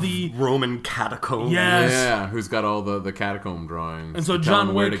drawings of the Roman catacombs. Yes. Yeah, who's got all the catacomb drawings. And so to tell John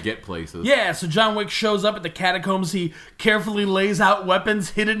him where to Wick- get places. Yeah, so John Wick shows up at the catacombs. He carefully lays out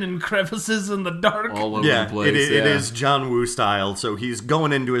weapons hidden in crevices in the dark. All over Yeah, the place. it is John Woo style. So he's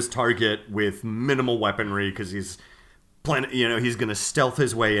going into his target with minimal weaponry because he's he's going to stealth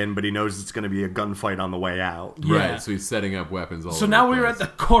his way in, but he knows it's going to be a gunfight on the way out. Yeah. Right, so he's setting up weapons all So over now the we're at place.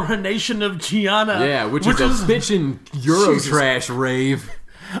 the coronation of Gianna. Yeah, which is a bitchin' Eurotrash rave.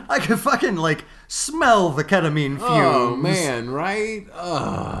 I can fucking smell the ketamine fumes. Oh man, right?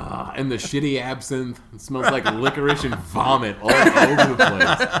 And the shitty absinthe. It smells like licorice and vomit all over the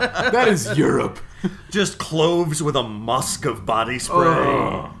place. That is Europe. Just cloves with a musk of body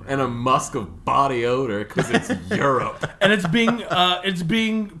spray. And a musk of body odor because it's Europe. And it's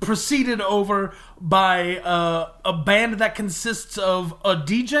being preceded over by a band that consists of a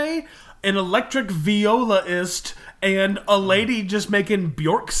DJ, an electric violaist, and a lady just making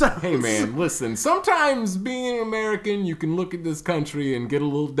Bjork sounds. Hey man, listen, sometimes being an American, you can look at this country and get a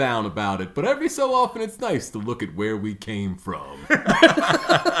little down about it, but every so often it's nice to look at where we came from.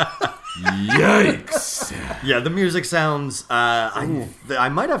 Yikes. Yeah, the music sounds. I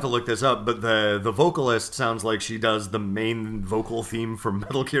might have to look this up, but the vocalist sounds like she does the main vocal theme for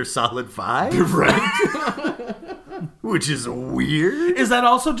Metal Gear Solid 5. Right? Which is weird. Is that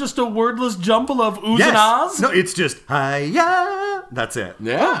also just a wordless jumble of oohs and Yes. ahs? No, it's just hi-ya. That's it.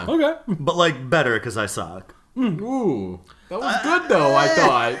 Yeah. Okay. But better because I suck. Ooh. That was good though, I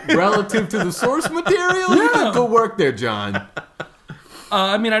thought. Relative to the source material, you did good work there, John.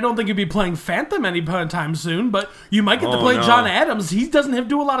 I mean, I don't think you'd be playing Phantom anytime soon, but you might get to play no. John Adams. He doesn't have to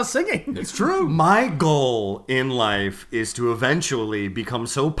do a lot of singing. It's true. My goal in life is to eventually become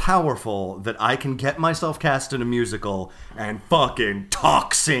so powerful that I can get myself cast in a musical and fucking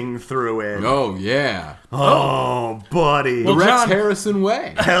sing through it. Oh, yeah. Oh, buddy. Well, Rex John- Harrison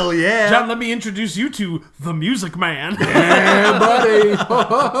way. Hell yeah. John, let me introduce you to the Music Man. Yeah, buddy. Ho,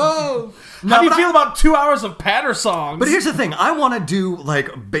 ho, ho. How do you but feel about 2 hours of patter songs? But here's the thing. I want to do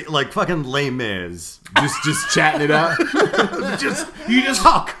like fucking Les Mis. Just chatting it up. you just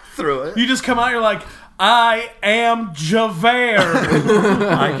Talk through it. you just come out. You're like, I am Javert.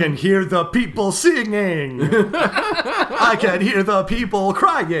 I can hear the people singing. I can hear the people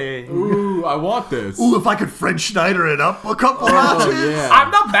crying. Ooh, I want this. Ooh, if I could French Schneider it up a couple Oh, notches. yeah.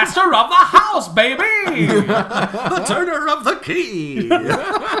 I'm the master of the house, baby. The turner of the key.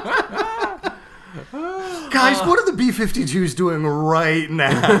 Guys, what are the B-52s doing right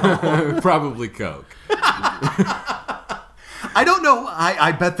now? Probably Coke. I don't know.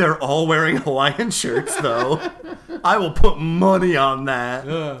 I bet they're all wearing Hawaiian shirts, though. I will put money on that.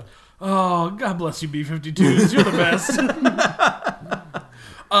 Oh, God bless you, B-52s. You're the best.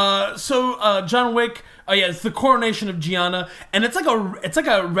 So John Wick. Oh yeah, it's the coronation of Gianna, and it's like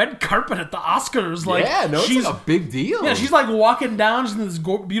a red carpet at the Oscars. Like, Yeah, no, she's it's like a big deal. yeah, she's like walking down. She's in this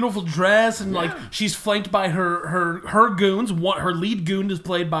beautiful dress, and like she's flanked by her goons. Her lead goon is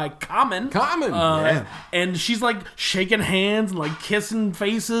played by Common. Common. Yeah. And she's like shaking hands and like kissing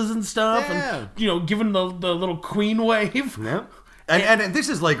faces and stuff, Yeah. and giving the little queen wave. Yep. And this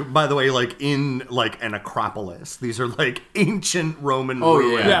is by the way, in an Acropolis. These are ancient Roman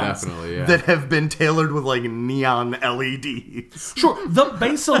ruins yeah, Yeah. definitely, yeah. that have been tailored with neon LEDs. Sure, the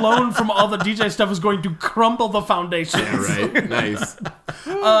bass alone from all the DJ stuff is going to crumble the foundations. Right? Nice.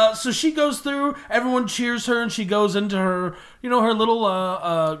 So she goes through, everyone cheers her, and she goes into her, her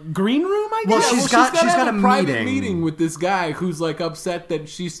little green room, I Well, guess. she's gotta got have a private meeting. with this guy who's upset that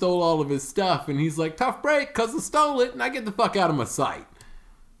she stole all of his stuff, and he's like, tough break, cause I stole it, and I get the fuck out of my sight.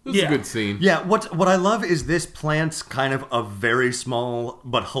 This is Yeah. a good scene. Yeah, what I love is this plants kind of a very small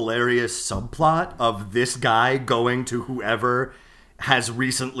but hilarious subplot of this guy going to whoever has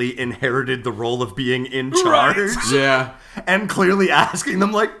recently inherited the role of being in charge. Right. Yeah. And clearly asking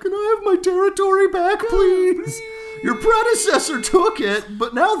them, can I have my territory back, please? Your predecessor took it,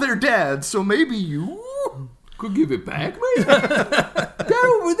 but now they're dead, so maybe you... Could give it back, mate.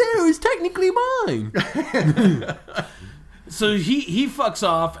 That over there is technically mine. So he fucks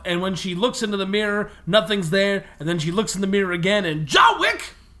off, and when she looks into the mirror, nothing's there, and then she looks in the mirror again, and John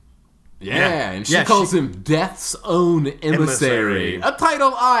Wick! Yeah, and she Yeah, calls him Death's Own Emissary. Emissary. A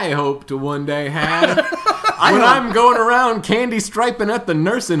title I hope to one day have. when hope- I'm going around candy striping at the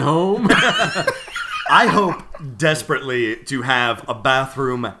nursing home. I hope desperately to have a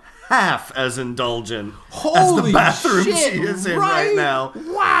bathroom half as indulgent as the Holy bathroom shit, she is in right now.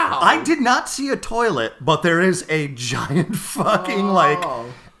 Wow. I did not see a toilet, but there is a giant fucking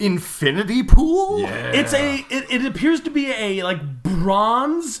infinity pool. Yeah. It's it appears to be a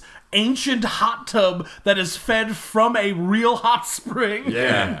bronze ancient hot tub that is fed from a real hot spring.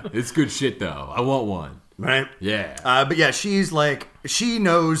 Yeah, it's good shit though. I want one. Right? Yeah. But yeah, she's like, she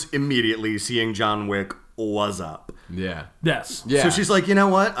knows immediately seeing John Wick was up. Yeah. Yes. Yeah. So she's like, you know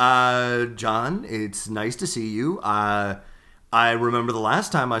what, John, it's nice to see you. I remember the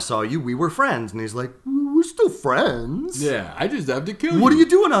last time I saw you, we were friends. And he's like, we're still friends. Yeah, I just have to kill you. What are you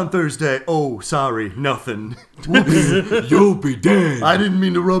doing on Thursday? Oh, sorry, nothing. You'll be dead. I didn't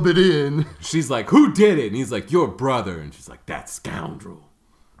mean to rub it in. She's like, who did it? And he's like, your brother. And she's like, that scoundrel.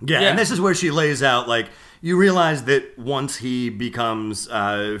 Yeah, Yeah. and this is where she lays out, like, you realize that once he becomes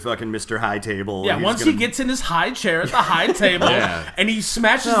fucking Mr. High Table. Yeah, he's once gonna- he gets in his high chair at the high table Yeah. and he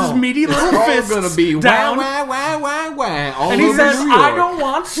smashes No. his meaty little It's all fists gonna be down. wah, wah, wah, wah, wah, all And he over says, New York. I don't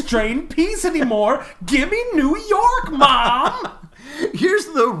want strained peas anymore. Give me New York, Mom. Here's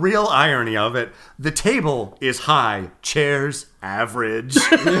the real irony of it. The table is high, chairs average.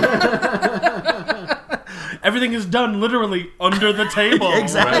 Everything is done literally under the table.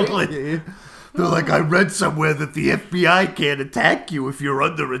 Exactly. They're like, I read somewhere that the FBI can't attack you if you're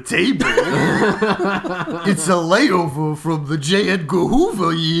under a table. It's a layover from the J. Edgar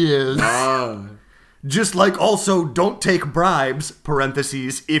Hoover years. Just like also don't take bribes,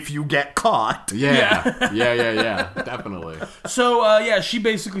 parentheses, if you get caught. Yeah. Yeah. Definitely. So, yeah, she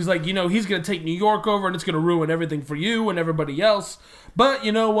basically is like, you know, he's going to take New York over and it's going to ruin everything for you and everybody else. But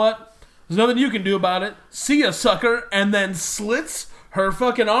you know what? There's nothing you can do about it. See ya, sucker. And then slits her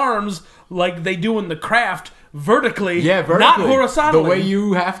fucking arms like they do in The Craft vertically. Yeah, vertically. Not horizontally. The way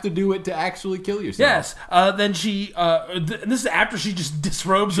you have to do it to actually kill yourself. Yes. Then she, and this is after she just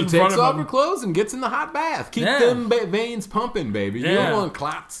disrobes in front Takes of off him. her clothes and gets in the hot bath. Keep Yeah. them veins pumping, baby. You Yeah. don't want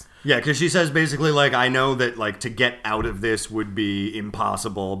clots. Yeah, because she says basically, like, I know that, like, to get out of this would be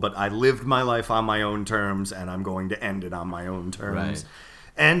impossible, but I lived my life on my own terms, and I'm going to end it on my own terms. Right.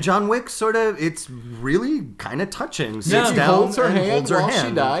 And John Wick sort of, it's really kind of touching. Yeah. Sits He down Holds her and hand holds her while hand.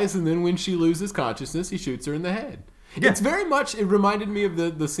 she dies, and then when she loses consciousness, he shoots her in the head. Yeah. It's very much, it reminded me of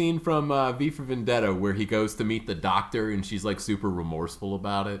the scene from V for Vendetta where he goes to meet the doctor and she's like super remorseful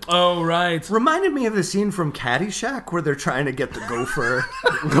about it. Oh, right. Reminded me of the scene from Caddyshack where they're trying to get the gopher.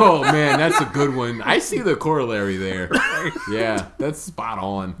 Oh man, that's a good one. I see the corollary there. Yeah, that's spot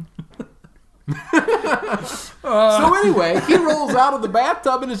on. So anyway, he rolls out of the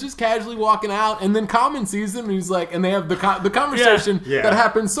bathtub and is just casually walking out, and then Common sees him and he's like, and they have the conversation Yeah. that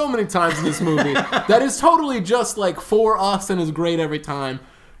happens so many times in this movie that is totally just like for us and is great every time.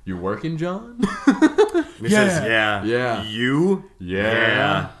 You working, John? He says, yeah. Yeah. You?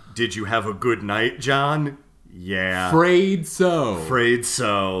 Yeah. Did you have a good night, John? Yeah. Afraid so. Afraid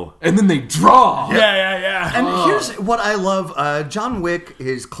so. And then they draw. Yeah. And here's what I love. John Wick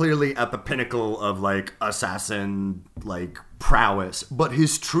is clearly at the pinnacle of, like, assassin, like, prowess. But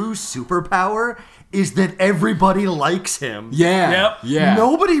his true superpower is that everybody likes him. Yeah. Yep. Yeah.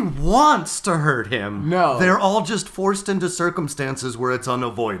 Nobody wants to hurt him. No. They're all just forced into circumstances where it's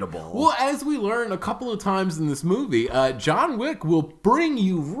unavoidable. Well, as we learn a couple of times in this movie, John Wick will bring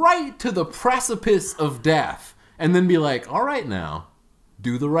you right to the precipice of death and then be like, all right now,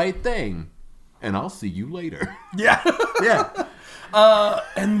 do the right thing, and I'll see you later. Yeah. Yeah.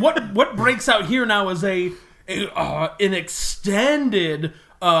 And what breaks out here now is an extended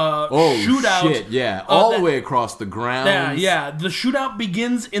shootout. Shit, yeah. All the that- way across the grounds. Yeah. The shootout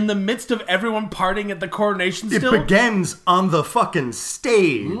begins in the midst of everyone partying at the coronation It still. begins on the fucking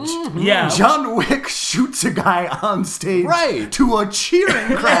stage. Yeah. John Wick shoots a guy on stage Right. to a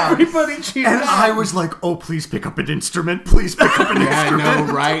cheering crowd. Everybody cheers. And I was like, oh, please pick up an instrument. Please pick up an Yeah, I instrument.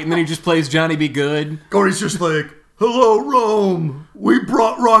 know, right? And then he just plays Johnny Be Good. Or he's just like, hello, Rome. We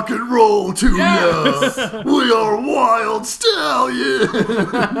brought rock and roll to ya. We are wild stallions.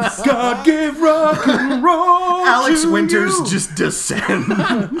 God gave rock and roll. Alex to Winters you. just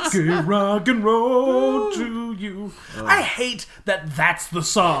descends. Gave rock and roll to you. I hate that that's the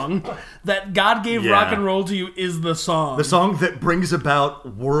song. That God gave Yeah. rock and roll to you is the song. The song that brings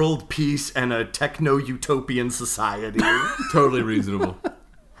about world peace and a techno-utopian society. Totally reasonable.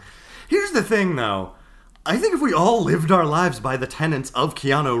 Here's the thing, though. I think if we all lived our lives by the tenets of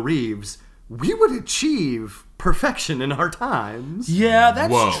Keanu Reeves, we would achieve perfection in our times. Yeah,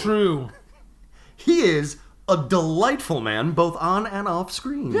 that's Whoa. true. He is a delightful man, both on and off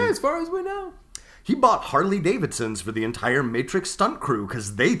screen. Yeah, as far as we know. He bought Harley Davidsons for the entire Matrix stunt crew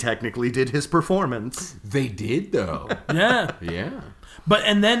because they technically did his performance. They did, though. Yeah. Yeah.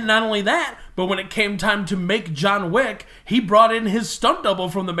 And then not only that, but when it came time to make John Wick, he brought in his stunt double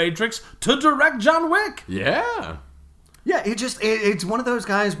from The Matrix to direct John Wick. Yeah. Yeah, it's one of those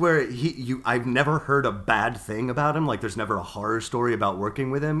guys where I've never heard a bad thing about him. Like, there's never a horror story about working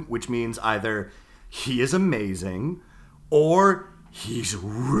with him, which means either he is amazing or he's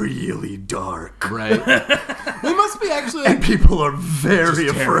really dark. Right. They must be actually. And people are very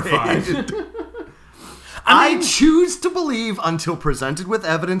afraid. I choose to believe, until presented with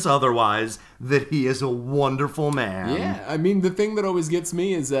evidence otherwise, that he is a wonderful man. Yeah, I mean, the thing that always gets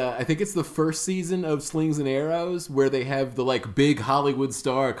me is I think it's the first season of Slings and Arrows where they have the like big Hollywood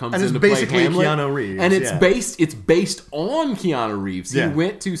star comes And in it's to play basically Hamlet, Keanu Reeves, and it's yeah. based on Keanu Reeves. He Yeah.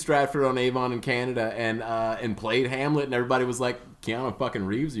 went to Stratford-on-Avon in Canada and played Hamlet, and everybody was like, "Keanu fucking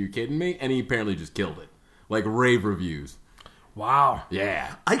Reeves? Are you kidding me?" And he apparently just killed it, like rave reviews. Wow.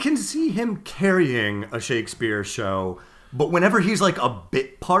 Yeah. I can see him carrying a Shakespeare show, but whenever he's like a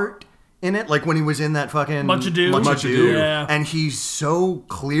bit part in it, like when he was in that fucking Much Ado. Much Ado, Yeah. and he so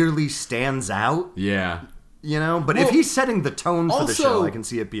clearly stands out, Yeah. you know. But Well, if he's setting the tone for the also, show, I can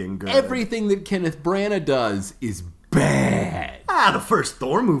see it being good. Everything that Kenneth Branagh does is bad. The first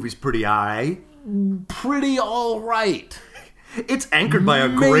Thor movie's pretty alright. Pretty all right. It's anchored by a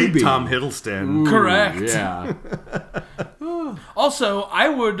great Maybe. Tom Hiddleston. Correct. Yeah. Also, I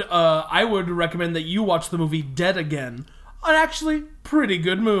would recommend that you watch the movie Dead Again. An actually pretty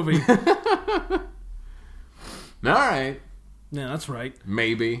good movie. All right. Yeah, that's right.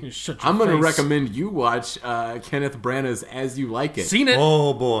 Maybe. shut your I'm going to face. recommend you watch Kenneth Branagh's As You Like It. Seen it?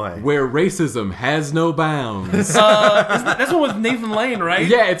 Oh boy. Where racism has no bounds. That's one with Nathan Lane, right?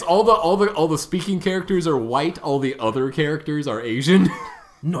 Yeah, it's all the speaking characters are white, all the other characters are Asian.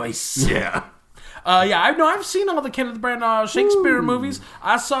 Nice. Yeah. I've seen all the Kenneth Branagh Shakespeare movies.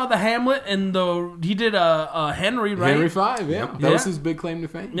 I saw the Hamlet and he did a Henry, right? Henry V, yeah. That was Yeah. his big claim to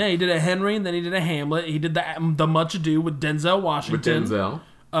fame. Yeah, he did a Henry, and then he did a Hamlet. He did the Much Ado with Denzel With Washington. Denzel.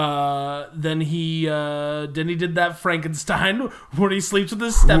 Then he did that Frankenstein where he sleeps with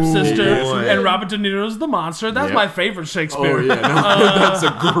his stepsister, boy. and Robert De Niro's the monster. That's Yep. my favorite Shakespeare. Oh, yeah. No, that's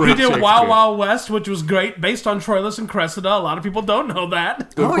a great He did Shakespeare. Wild Wild West, which was great, based on Troilus and Cressida. A lot of people don't know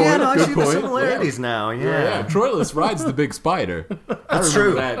that. Good Oh point, yeah, no, I good see point. the similarities now. Yeah, Yeah. Troilus rides the big spider. That's I remember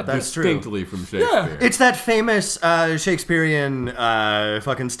true. That That's true. distinctly from Shakespeare. It's that famous Shakespearean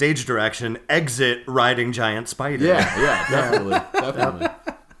fucking stage direction, exit riding giant spider. Yeah, definitely.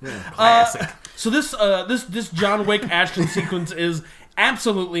 Classic. So this John Wick action sequence is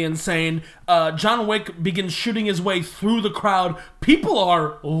absolutely insane. John Wick begins shooting his way through the crowd. People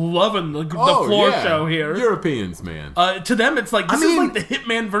are loving the floor show here. Europeans, man. To them, it's like this is mean- like the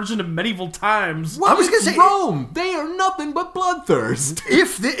Hitman version of medieval times. I was gonna It's say- Rome. They are nothing but bloodthirst.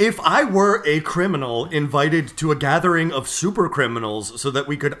 If I were a criminal invited to a gathering of super criminals so that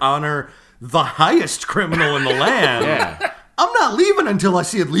we could honor the highest criminal in the land, Yeah. I'm not leaving until I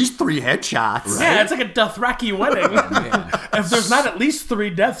see at least 3 headshots. Yeah, it's like a Dothraki wedding. If there's not at least 3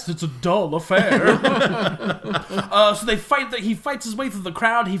 deaths, it's a dull affair. So they fight. He fights his way through the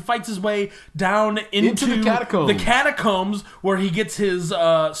crowd. He fights his way down into the catacombs. The catacombs, where he gets his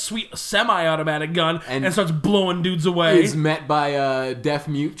sweet semi-automatic gun and starts blowing dudes away. Is met by a deaf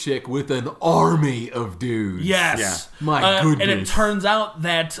mute chick with an army of dudes. Yes. Yeah. My goodness. And it turns out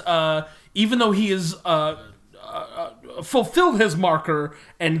that even though he is fulfilled his marker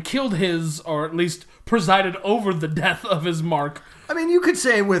and killed his, or at least presided over the death of his mark. I mean, you could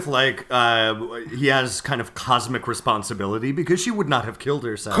say with like he has kind of cosmic responsibility because she would not have killed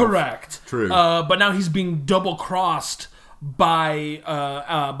herself. Correct. True. But now he's being double crossed by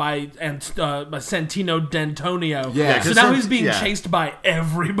Santino D'Antonio. Yeah, So 'cause now he's being yeah. chased by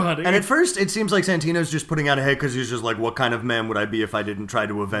everybody. And at first, it seems like Santino's just putting out a head because he's just like, what kind of man would I be if I didn't try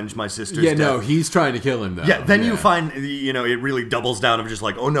to avenge my sister's Yeah, death? no, he's trying to kill him, though. Yeah, then you find, you know, it really doubles down of just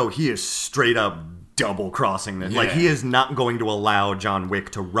like, oh no, he is straight up double crossing this. Like, Yeah. he is not going to allow John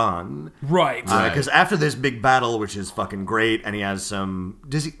Wick to run. right. Because after this big battle, which is fucking great, and he has some.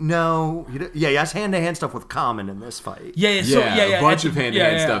 Does he? No. He has hand to hand stuff with Common in this fight. Yeah, so, yeah, a bunch at of the-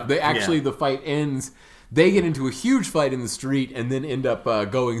 hand-to-hand yeah, stuff. They actually, the fight ends. They get into a huge fight in the street and then end up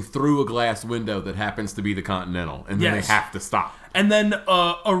going through a glass window that happens to be the Continental, and then Yes. they have to stop. And then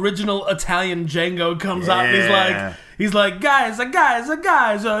original Italian Django comes out and Yeah. he's like, guys,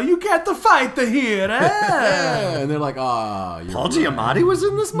 you get to fight here, eh? Yeah, and they're like, you're Paul right. Giamatti was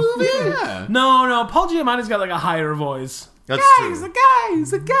in this movie? Yeah. No, Paul Giamatti's got like a higher voice. That's true. the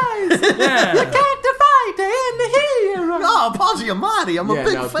guys. Yeah. Can't fight and the hero. Oh, Paul Giamatti. I'm a Yeah,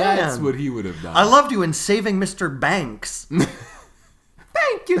 big no, fan. that's what he would have done. I loved you in Saving Mr. Banks.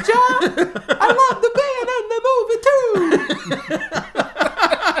 Thank you, John. I love the band and the movie too.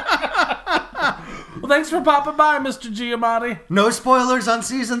 Well, thanks for popping by, Mr. Giamatti. No spoilers on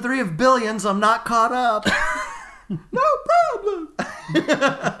season 3 of Billions. I'm not caught up. No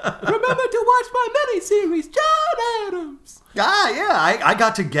Remember to watch my miniseries, John Adams. I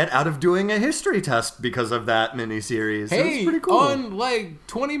got to get out of doing a history test because of that miniseries. It was Hey, pretty cool. on like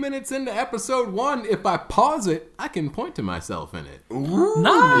 20 minutes into episode 1, if I pause it, I can point to myself in it. Nice.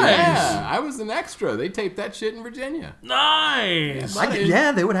 Yeah, I was an extra. They taped that shit in Virginia. Nice.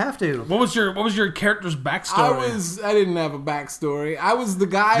 They would have to. What was your character's backstory? I didn't have a backstory. I was the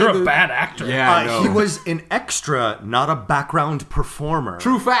guy. You're a bad actor. Yeah, I know. He was an extra, not a background performer.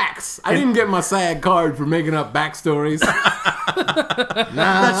 True facts. I didn't get my SAG card for making up backstories.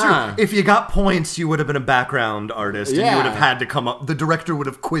 That's true. If you got points, you would have been a background artist, and you Yeah. would have had to come up. The director would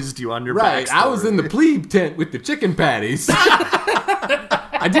have quizzed you on your Right. backstory. I was in the plebe tent with the chicken patties.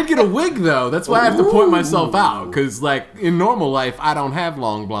 I did get a wig though. That's why I have to point myself out. Because like in normal life, I don't have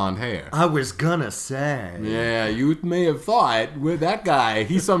long blonde hair. I was gonna say. Yeah, you may have thought with that guy,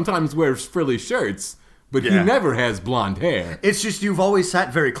 he sometimes wears frilly shirts, but Yeah. he never has blonde hair. It's just you've always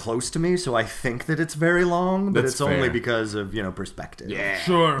sat very close to me, so I think that it's very long, but That's it's only fair. because of, perspective. Yeah.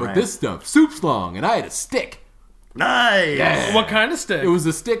 Sure. But Right. this stuff, soup's long, and I had a stick. Nice! Yeah. What kind of stick? It was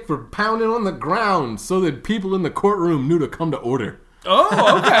a stick for pounding on the ground so that people in the courtroom knew to come to order.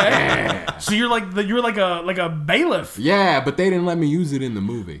 Oh, okay. So you're like a bailiff. Yeah, but they didn't let me use it in the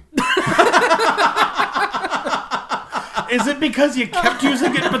movie. Is it because you kept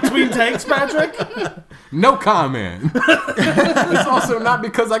using it between takes, Patrick? No comment. It's also not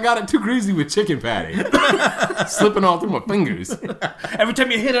because I got it too greasy with chicken patty. Slipping all through my fingers. Every time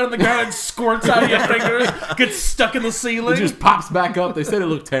you hit it on the ground, it squirts out of your fingers, gets stuck in the ceiling. It just pops back up. They said it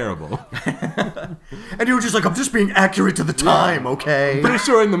looked terrible. And you were just like, I'm just being accurate to the time, okay? Pretty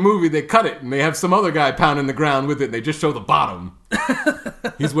sure in the movie they cut it and they have some other guy pounding the ground with it and they just show the bottom.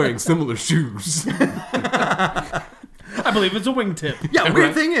 He's wearing similar shoes. I believe it's a wingtip. Yeah,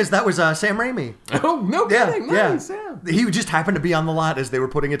 weird thing is, that was Sam Raimi. Oh, no Yeah, kidding. yeah. Nice, yeah. He just happened to be on the lot as they were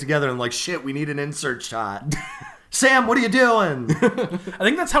putting it together and like, shit, we need an insert shot. Sam, what are you doing? I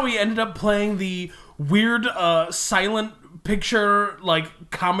think that's how he ended up playing the weird silent picture like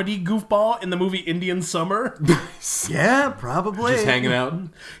comedy goofball in the movie Indian Summer. Yeah, probably. Just hanging out.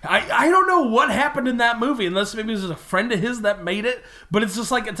 I don't know what happened in that movie, unless maybe it was a friend of his that made it, but it's just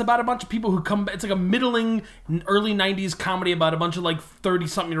like, it's about a bunch of people who come, it's like a middling early 90s comedy about a bunch of like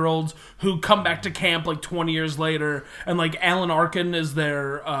 30-something year olds who come back to camp like 20 years later, and like Alan Arkin is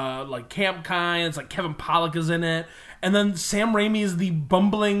their like camp guy, and it's like Kevin Pollak is in it, and then Sam Raimi is the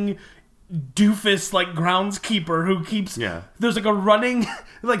bumbling doofus like groundskeeper who keeps there's like a running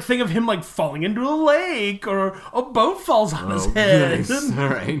like thing of him like falling into a lake or a boat falls on his head. Nice. All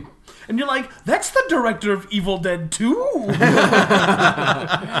right. And you're like, that's the director of Evil Dead 2.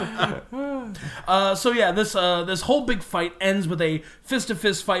 So yeah, this whole big fight ends with a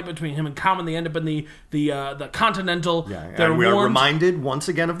fist-to-fist fight between him and Common. They end up in the Continental. And we are reminded once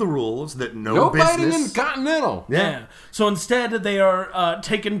again of the rules that no fighting business. in the Continental. Yeah. So instead, they are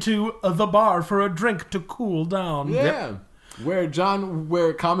taken to the bar for a drink to cool down. Yeah.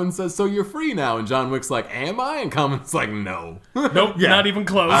 Where Common says, so you're free now. And John Wick's like, am I? And Common's like, no. Nope, not even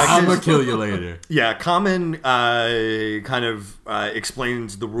close. I'm going to kill you later. Yeah, Common kind of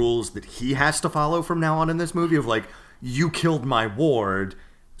explains the rules that he has to follow from now on in this movie of like, you killed my ward,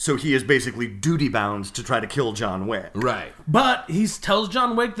 so he is basically duty-bound to try to kill John Wick. Right. But he tells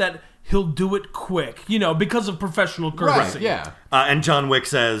John Wick that he'll do it quick, because of professional courtesy. Right, yeah. And John Wick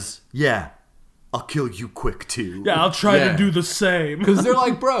says, yeah, I'll kill you quick too. Yeah, I'll try to do the same. Because they're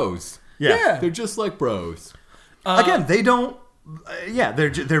like bros. Yeah. They're just like bros. Again, they don't...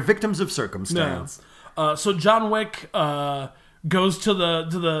 they're victims of circumstance. No. So John Wick goes to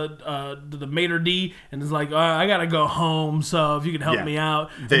the maitre d' and is like, I gotta go home, so if you can help me out.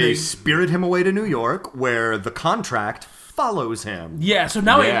 They spirit him away to New York, where the contract follows him. Yeah, so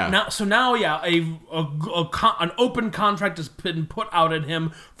now, Yeah. an open contract has been put out at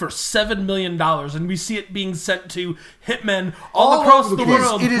him for $7 million, and we see it being sent to hitmen all across the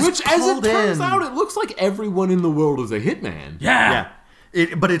world. It is Which, as it called turns in. out, it looks like everyone in the world is a hitman. Yeah.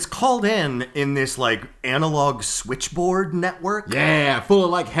 But it's called in this like analog switchboard network. Yeah, full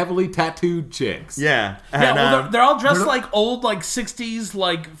of like heavily tattooed chicks. Yeah. Yeah, And, well, they're all dressed they're- like old, like 60s,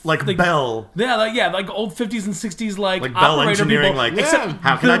 like Bell. Yeah, like old 50s and 60s, like Bell operator engineering, people. like, except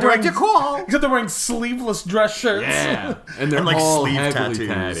how can I they're direct wearing- your call? Except they're wearing sleeveless dress shirts. Yeah. And they're And, like, all sleeve heavily tattoos,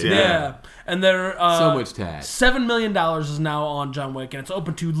 tatted. Yeah. And they're So much tat. $7 million is now on John Wick, and it's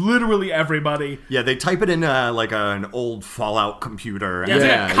open to literally everybody. Yeah, they type it in like an old Fallout computer. Yeah, it's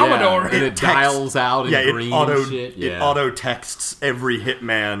like a Commodore. And it dials out in Yeah, green it auto and shit. Yeah. it auto texts every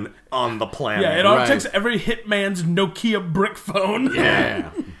hitman on the planet. Yeah, it all Right. takes every hitman's Nokia brick phone. Yeah.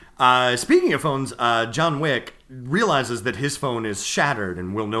 Speaking of phones, John Wick realizes that his phone is shattered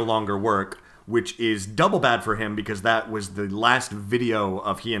and will no longer work, which is double bad for him because that was the last video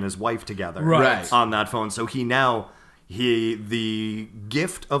of he and his wife together Right. on that phone. So the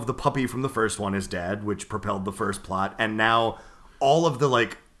gift of the puppy from the first one is dead, which propelled the first plot, and now all of the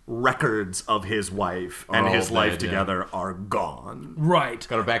like records of his wife and all his life dead, yeah. together are gone. Right.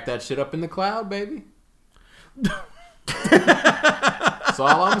 Gotta back that shit up in the cloud, baby. That's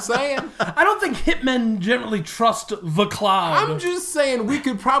all I'm saying. I don't think hitmen generally trust the cloud. I'm just saying we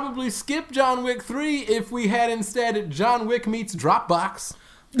could probably skip John Wick 3 if we had instead John Wick meets Dropbox.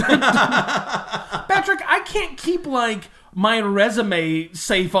 Patrick, I can't keep like my resume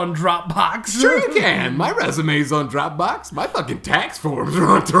safe on Dropbox. Sure you can. My resume's on Dropbox. My fucking tax forms are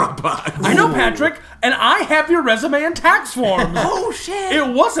on Dropbox. I know, Patrick, and I have your resume and tax forms. Oh, shit.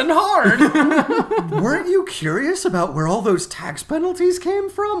 It wasn't hard. Weren't you curious about where all those tax penalties came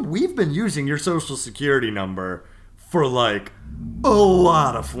from? We've been using your social security number for like a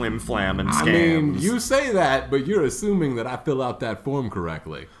lot of flim-flam and scams. I mean, you say that, but you're assuming that I fill out that form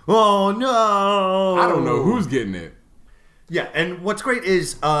correctly. Oh no! I don't know who's getting it. Yeah, and what's great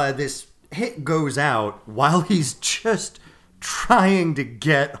is this hit goes out while he's just trying to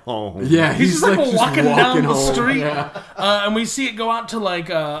get home. Yeah, He's just like walking down the home. street, Yeah. and we see it go out to like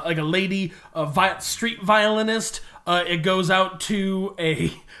a lady, street violinist. It goes out to a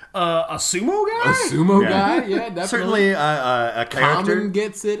sumo guy. A sumo Yeah. guy? Yeah, definitely. Certainly a character. Common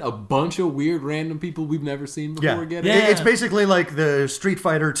gets it. A bunch of weird random people we've never seen before get it. Yeah. It's basically like the Street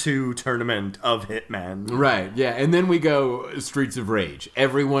Fighter 2 tournament of Hitman. Right, yeah. And then we go Streets of Rage.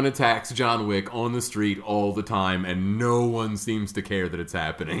 Everyone attacks John Wick on the street all the time, and no one seems to care that it's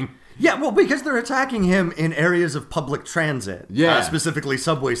happening. Yeah, well, because they're attacking him in areas of public transit. Yeah. Specifically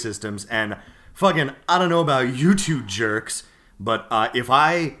subway systems. And fucking, I don't know about you two jerks, but if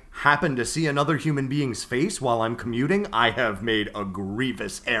I happen to see another human being's face while I'm commuting, I have made a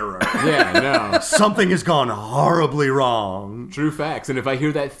grievous error. Yeah, no. Something has gone horribly wrong. True facts. And if I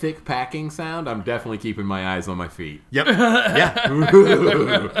hear that thick packing sound, I'm definitely keeping my eyes on my feet. Yep. Yeah.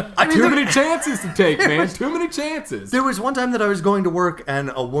 I mean, Too many chances to take, man. Too many chances. There was one time that I was going to work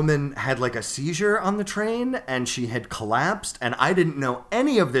and a woman had like a seizure on the train and she had collapsed, and I didn't know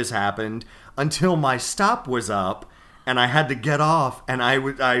any of this happened until my stop was up and I had to get off, and I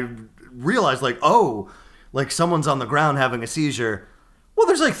realized like, oh, like someone's on the ground having a seizure. Well,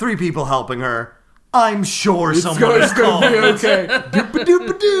 there's like 3 people helping her. I'm sure someone is It's gonna called. be okay.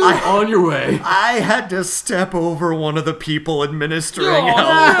 Doopa-doopa-doo. On your way. I had to step over one of the people administering help.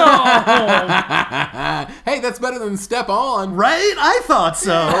 Hey, that's better than step on. Right? I thought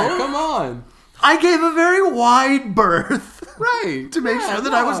so. Oh, come on. I gave a very wide berth. Right. To make sure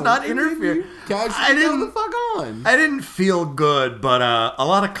that I was not interfering. I Casually didn't- go the fuck on. I didn't feel good, but a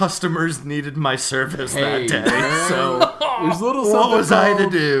lot of customers needed my service that day. man. So There's a little what something was I to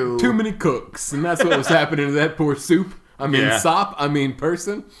called do? Too many cooks, and that's what was happening to that poor soup. I mean, Yeah. sop. I mean,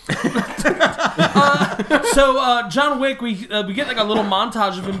 person. So John Wick, we get like a little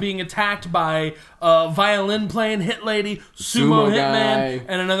montage of him being attacked by violin playing hit lady, sumo Sumo hitman, guy.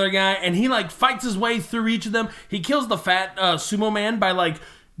 and another guy, and he like fights his way through each of them. He kills the fat sumo man by like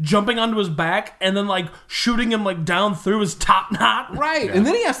jumping onto his back and then like shooting him like down through his top knot. Right. And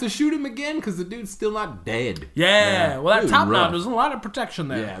then he has to shoot him again because the dude's still not dead. Yeah, well that Really top knot, rough. there's a lot of protection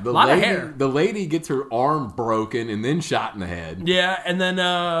there. Yeah, a lot lady, of hair. The lady gets her arm broken and then shot in the head. Yeah, and then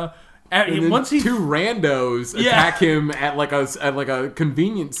And then once he 2 randos Yeah. attack him at like a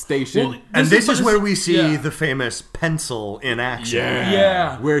convenience station. Well, and this is where we see yeah. the famous pencil in action.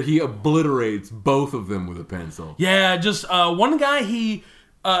 Yeah. Where he obliterates both of them with a pencil. Yeah, just one guy he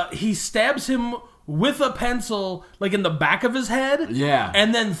stabs him with a pencil like in the back of his head. Yeah.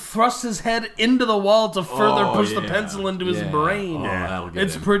 And then thrusts his head into the wall to further Oh, push the yeah. pencil into his Yeah. brain. Oh, that'll get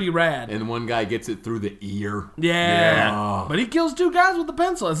It's him. pretty rad. And one guy gets it through the ear. Yeah. But he kills 2 guys with the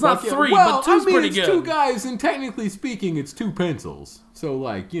pencil. It's not Fuck yeah. 3, well, but 2's I mean, pretty it's good. 2 guys, and technically speaking, it's 2 pencils. So,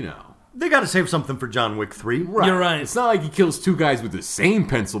 like, you know. They got to save something for John Wick 3. Right. You're right. It's not like he kills 2 guys with the same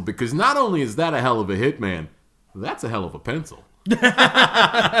pencil, because not only is that a hell of a hitman, that's a hell of a pencil.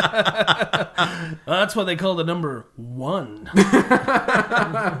 That's why they call the number 1.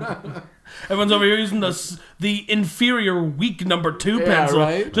 Everyone's over here using the inferior, weak number 2 pencil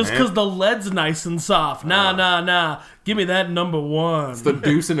right. just because the lead's nice and soft. Nah. Give me that number 1. It's the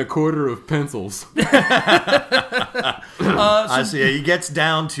deuce and a quarter of pencils. I see. He gets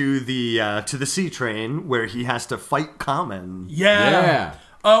down to the C train where he has to fight Common. Yeah.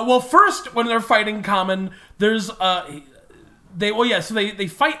 Well, first, when they're fighting Common, there's they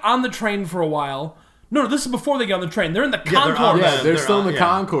fight on the train for a while No, this is before they get on the train. They're in the they're on concourse. the- Yeah, they're still in the yeah.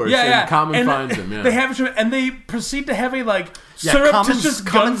 concourse, Yeah. and Common And finds them. Yeah. They have and they proceed to have a Yeah, surreptitious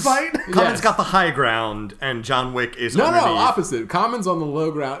gunfight. Common's Yes. got the high ground, and John Wick is no, underneath. opposite. Common's on the low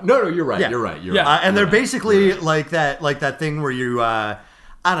ground. No, you're right. Yeah. You're right. You're Yeah. right. And they're You're right. basically like that thing where you, I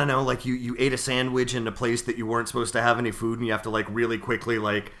don't know, like you ate a sandwich in a place that you weren't supposed to have any food, and you have to like really quickly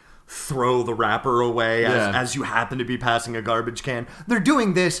like throw the wrapper away Yeah. as you happen to be passing a garbage can. They're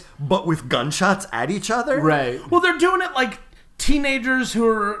doing this, but with gunshots at each other. right. Well, they're doing it like teenagers who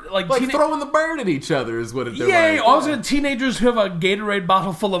are like Throwing the bird at each other is what it does. Yay! Also, teenagers who have a Gatorade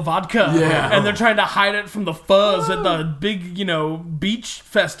bottle full of vodka, Yeah. and they're trying to hide it from the fuzz at the big, beach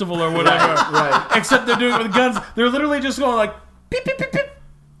festival or whatever. Right. Except they're doing it with guns. They're literally just going like beep beep beep beep.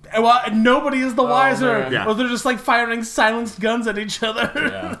 And nobody is the wiser. man. Yeah. Or they're just like firing silenced guns at each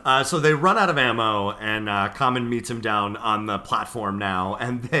other. So they run out of ammo, and Common meets him down on the platform now,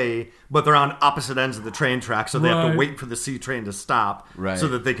 but they're on opposite ends of the train track, so they have to Right. wait for the C train to stop, Right. so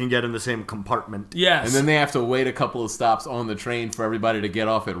that they can get in the same compartment. Yes. And then they have to wait a couple of stops on the train for everybody to get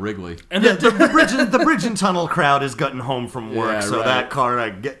off at Wrigley. And Yeah, then, the bridge and tunnel crowd is getting home from work, Yeah, so right. that car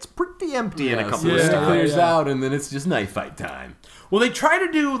gets pretty empty in a couple so of it stops. clears Yeah. out, and then it's just knife fight time. well, they try to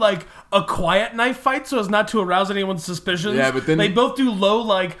do like a quiet knife fight so as not to arouse anyone's suspicions. Yeah, but then- they both do low,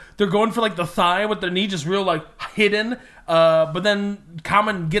 like they're going for like the thigh with their knee just real like hidden. But then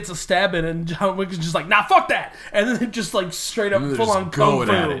Common gets a stab in, and John Wick is just like, "Nah, fuck that!" And then it just like straight up They're full just on kung going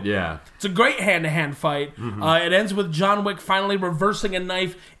fu. at it, yeah. It's a great hand-to-hand fight. It ends with John Wick finally reversing a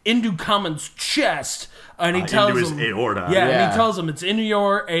knife into Common's chest, and he tells into his him, aorta. Yeah, and Yeah. he tells him it's in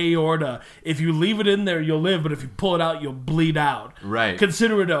your aorta. If you leave it in there, you'll live, but if you pull it out, you'll bleed out. Right.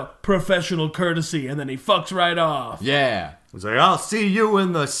 Consider it a professional courtesy, and then he fucks right off. Yeah. He's like, I'll see you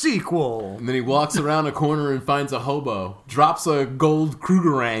in the sequel. And then he walks around a corner and finds a hobo, drops a gold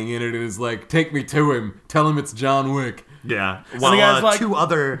Krugerrang in it, and is like, "Take me to him. Tell him it's John Wick." Yeah. the While guy's like- two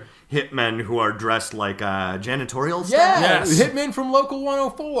other hitmen who are dressed like janitorial staff. Yeah, Yes. Hitman from Local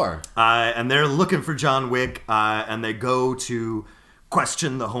 104. And they're looking for John Wick, and they go to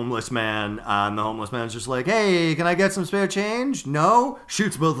question the homeless man, and the homeless man's just like, "Hey, can I get some spare change?" No?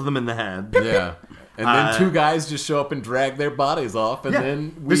 Shoots both of them in the head. Yeah. And then two guys just show up and drag their bodies off, and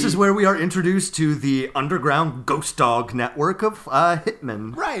then This is where we are introduced to the underground ghost dog network of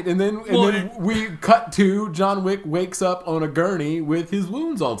hitmen. Right, and then Well, we cut to John Wick wakes up on a gurney with his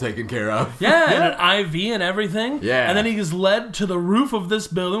wounds all taken care of. Yeah, and an IV and everything. Yeah. And then he is led to the roof of this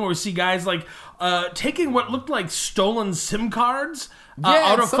building where we see guys like taking what looked like stolen SIM cards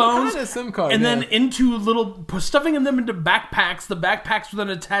out of some phones. kind of SIM card, and yeah. then into stuffing them into backpacks. The backpacks were then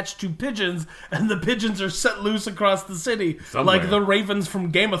attached to pigeons, and the pigeons are set loose across the city. Somewhere. Like the ravens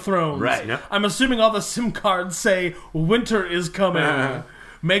from Game of Thrones. Right. Yep. I'm assuming all the SIM cards say, "Winter is coming.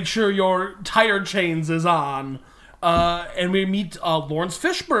 Make sure your tire chains is on." And we meet Lawrence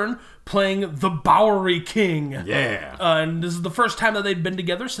Fishburne playing the Bowery King. Yeah. And this is the first time that they'd been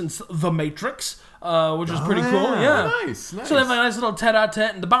together since The Matrix, which is pretty cool. Yeah. Nice. So they have a nice little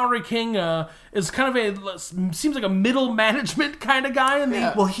tete-a-tete, and the Bowery King is kind of seems like a middle management kind of guy in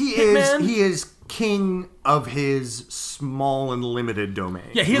the Well, he Hitman. is king of his small and limited domain.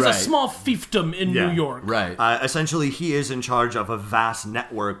 Yeah, he has a Right. small fiefdom in Yeah. New York. Right. Essentially, he is in charge of a vast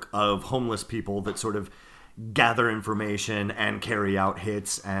network of homeless people that sort of gather information and carry out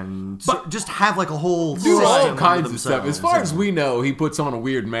hits and just have like a whole Do system all unto kinds of stuff. As far themselves. as we know, he puts on a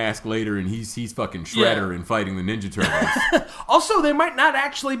weird mask later, and he's fucking Shredder Yeah. and fighting the Ninja Turtles. Also, they might not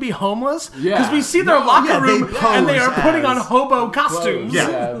actually be homeless because Yeah. we see their No, locker yeah, they room and they pose are putting on as- hobo costumes. Yeah.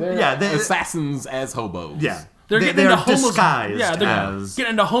 they're Yeah, they- assassins as hobos. Yeah. They're they, getting they into are homeless. disguised Yeah, they're as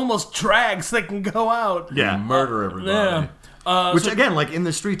getting into homeless drags so they can go out. yeah. Murder everybody. Yeah. Which again, like in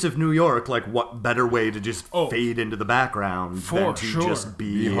the streets of New York, like what better way to just fade into the background For than to sure. just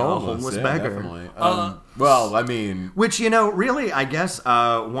be a Homeless, homeless yeah, beggar? definitely. Well, I mean, Which, really, I guess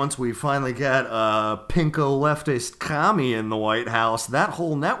once we finally get a pinko leftist commie in the White House, that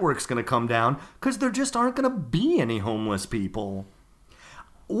whole network's going to come down because there just aren't going to be any homeless people.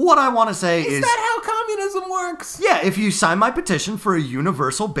 What I want to say is... how communism works? Yeah, if you sign my petition for a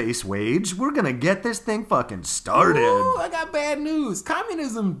universal base wage, we're going to get this thing fucking started. Ooh, I got bad news.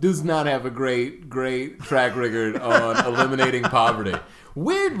 Communism does not have a great track record on eliminating poverty.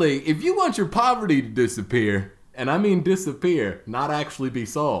 Weirdly, if you want your poverty to disappear, and I mean disappear, not actually be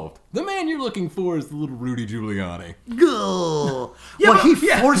solved, the man you're looking for is the little Rudy Giuliani. Gah. Yeah, well, but- he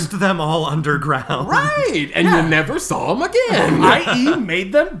yeah. forced them all underground. Right, and you never saw him again. I.e.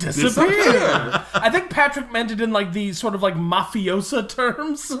 made them disappear. I think Patrick meant it in like the sort of like mafiosa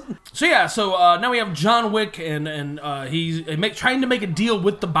terms. So now we have John Wick and he's trying to make a deal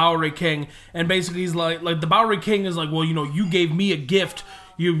with the Bowery King, and basically he's like the Bowery King is like, well, you gave me a gift.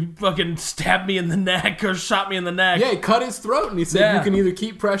 You fucking stabbed me in the neck or shot me in the neck. Yeah, he cut his throat and he said, you can either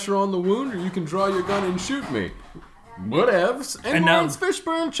keep pressure on the wound or you can draw your gun and shoot me. Whatevs. And Lawrence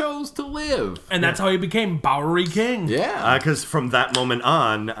Fishburne chose to live. And that's how he became Bowery King. Yeah. Because from that moment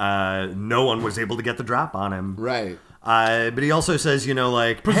on, no one was able to get the drop on him. Right. But he also says,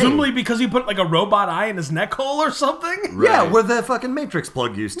 Presumably hey, because he put like a robot eye in his neck hole or something? Right. Yeah, where the fucking Matrix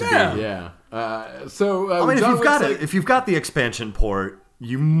plug used to be. Yeah. If you've got the expansion port,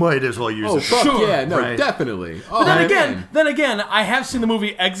 you might as well use it. Fuck Sure. yeah, no, Right. definitely. But then again, I have seen the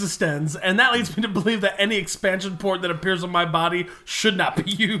movie Existence, and that leads me to believe that any expansion port that appears on my body should not be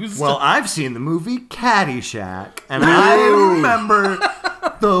used. Well, I've seen the movie Caddyshack, and I remember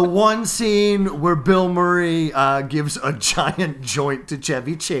the one scene where Bill Murray gives a giant joint to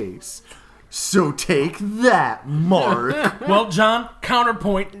Chevy Chase. So take that, Mark. Well, John,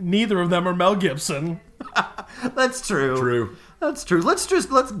 counterpoint, neither of them are Mel Gibson. That's true. True. That's true. Let's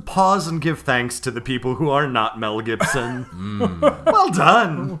pause and give thanks to the people who are not Mel Gibson. Well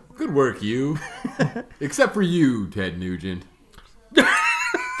done. Good work, you. Except for you, Ted Nugent.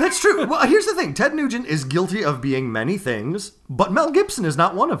 That's true. Well, here's the thing. Ted Nugent is guilty of being many things, but Mel Gibson is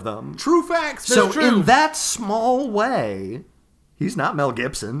not one of them. True facts. So true. in that small way, he's not Mel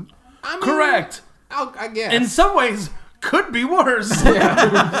Gibson. I mean, Correct. I guess. In some ways, could be worse.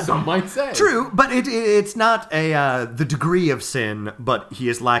 Yeah, some might say. True, but it's not the degree of sin, but he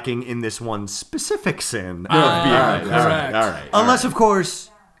is lacking in this one specific sin of being All Correct. right. Unless, of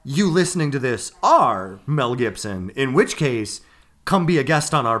course, you listening to this are Mel Gibson, in which case, come be a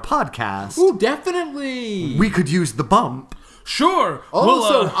guest on our podcast. Ooh, definitely. We could use the bump. Sure.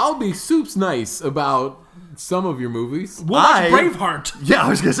 Also, we'll I'll be soups nice about some of your movies. watch Braveheart. Yeah, I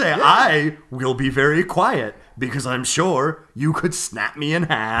was going to say, I will be very quiet, because I'm sure you could snap me in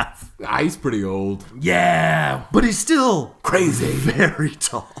half. He's pretty old. Yeah. But he's still Crazy. very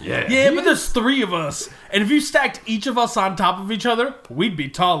tall. Yeah, but there's three of us. And if you stacked each of us on top of each other, we'd be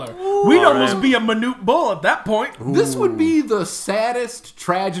taller. We'd almost be a Manute Bull at that point. This would be the saddest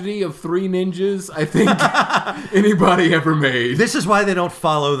tragedy of Three Ninjas I think anybody ever made. This is why they don't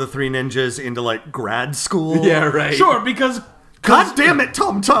follow the Three Ninjas into, grad school. Yeah, right. Sure, because... God damn it,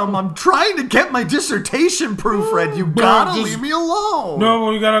 Tum Tum! I'm trying to get my dissertation proofread. You gotta just- leave me alone. No,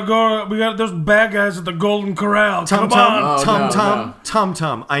 we gotta go. There's bad guys at the Golden Corral. Tum Come on. Tum, Oh, Tum no, Tum, no. Tum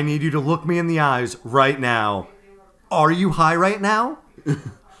Tum. I need you to look me in the eyes right now. Are you high right now?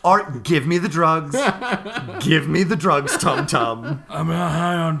 Give me the drugs. Give me the drugs, Tum Tum. I'm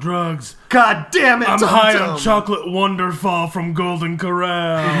high on drugs. God damn it, I'm Tum high Tum. on chocolate Wonderfall from Golden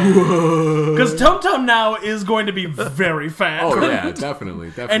Corral. Because Tum Tum now is going to be very fat. Oh yeah,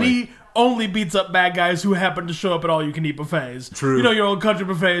 definitely. And he only beats up bad guys who happen to show up at all-you-can-eat buffets. True. You know, your old country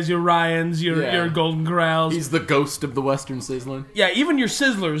buffets, your Ryans, your Golden Corrals. He's the ghost of the Western Sizzlin'. Yeah, even your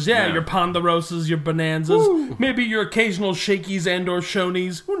Sizzlers. Yeah, Yeah. your Ponderosas, your Bonanzas. Maybe your occasional Shakies and or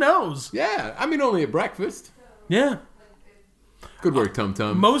Shoney's. Who knows? Yeah, I mean only at breakfast. Yeah. Good work, Tum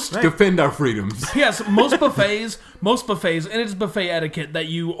Tum. Most- defend our freedoms. Yes, most buffets, and it's buffet etiquette that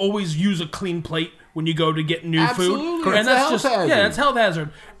you always use a clean plate when you go to get new Absolutely. food. It's a health hazard. Yeah, that's health hazard.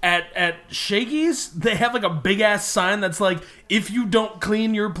 At Shakey's, they have like a big ass sign that's like, if you don't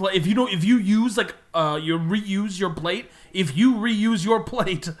clean your plate, if you use you reuse your plate, if you reuse your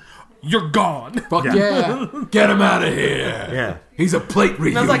plate, you're gone. Fuck yeah. Get him out of here. Yeah. He's a plate reuser.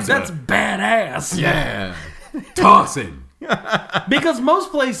 And I was like, that's badass. Yeah. Toss him. Because most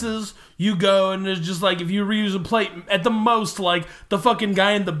places you go and there's just like, if you reuse a plate, at the most, like the fucking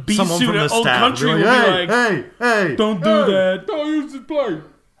guy in the bee Someone suit from the at Old staff Country will will be be like, hey. don't do that. Don't use the plate.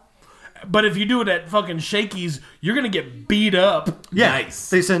 But if you do it at fucking Shakey's, you're gonna get beat up. Yeah. Nice.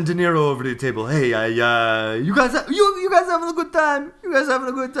 They send De Niro over to the table. Hey, you guys having a good time? You guys having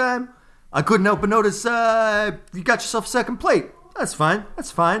a good time? I couldn't help but notice you got yourself a second plate. That's fine.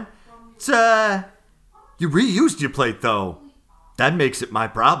 It's you reused your plate though. That makes it my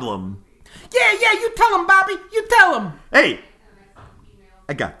problem. Yeah, you tell him, Bobby. You tell him. Hey,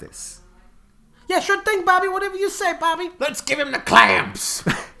 I got this. Yeah, sure thing, Bobby. Whatever you say, Bobby. Let's give him the clamps.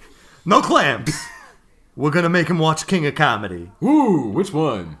 No clamps. We're gonna make him watch King of Comedy. Ooh, which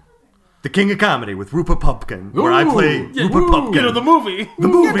one? The King of Comedy with Rupert Pupkin, where I Ooh. play Yeah, Rupert Pupkin. You know, the movie. The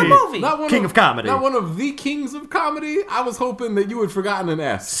movie. Yeah, the movie. Not one King of Comedy. Not one of the kings of comedy. I was hoping that you had forgotten an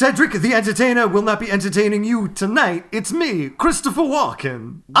S. Cedric the Entertainer will not be entertaining you tonight. It's me, Christopher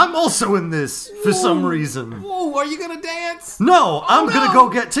Walken. I'm also in this for some reason. Whoa, are you gonna dance? No, I'm no. gonna go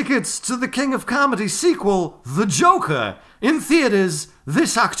get tickets to the King of Comedy sequel, The Joker, in theaters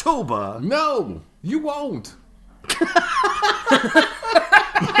this October. No, you won't.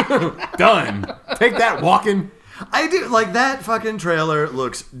 Done. Take that, Walken. I do, like, that fucking trailer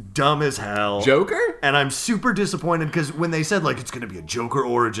looks dumb as hell. Joker? And I'm super disappointed because when they said, like, it's gonna be a Joker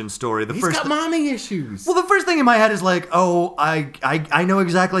origin story, He's got mommy issues. Well, the first thing in my head is like, oh, I know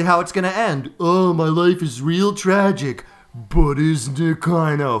exactly how it's gonna end. Oh, my life is real tragic, but isn't it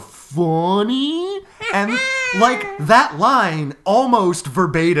kind of funny? And like that line, almost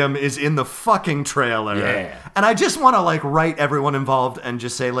verbatim, is in the fucking trailer. Yeah. And I just want to like write everyone involved and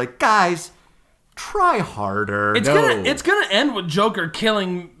just say like, guys, try harder. It's No. gonna end with Joker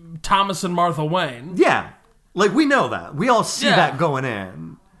killing Thomas and Martha Wayne. Yeah, like we know that. We all see Yeah. that going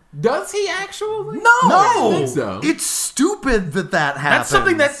in. Does he actually? No! I don't think so. It's stupid that happens. That's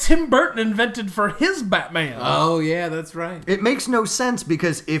something that Tim Burton invented for his Batman. Oh, yeah, that's right. It makes no sense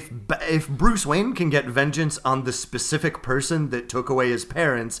because if Bruce Wayne can get vengeance on the specific person that took away his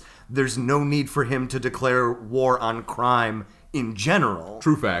parents, there's no need for him to declare war on crime in general.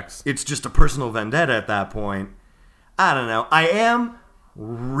 True facts. It's just a personal vendetta at that point. I don't know. I am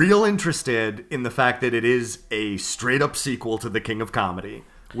real interested in the fact that it is a straight up sequel to The King of Comedy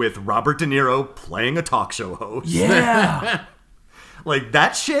with Robert De Niro playing a talk show host. Yeah. Like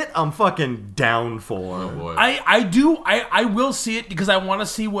that shit I'm fucking down for. Oh, boy. I will see it because I want to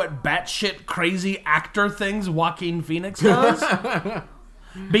see what batshit crazy actor things Joaquin Phoenix does.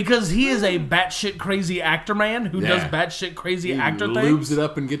 Because he is a batshit crazy actor man who does Yeah. batshit crazy He actor lubes things. it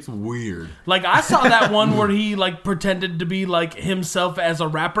up and gets weird. Like I saw that one where he like pretended to be like himself as a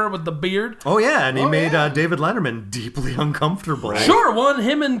rapper with the beard. Oh yeah, and he made yeah. David Letterman deeply uncomfortable. Sure, one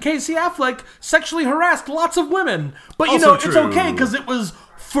him and Casey Affleck sexually harassed lots of women, but you Also know it's true. okay because it was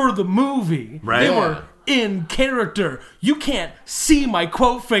for the movie. Right. They Yeah. were in character. You can't see my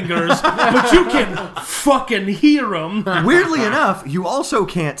quote fingers, but you can fucking hear them. Weirdly enough, you also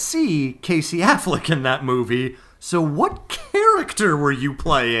can't see Casey Affleck in that movie. So what character were you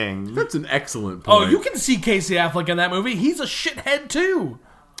playing? That's an excellent Oh, point. you can see Casey Affleck in that movie. He's a shithead too.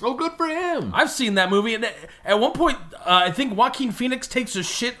 Oh, good for him. I've seen that movie, and at one point, I think Joaquin Phoenix takes a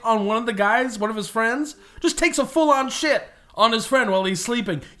shit on one of the guys, one of his friends. Just takes a full-on shit on his friend while he's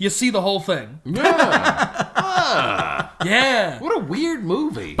sleeping. You see the whole thing. Yeah. Yeah. What a weird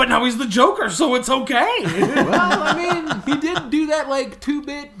movie. But now he's the Joker, so it's okay. Well, I mean, he did do that like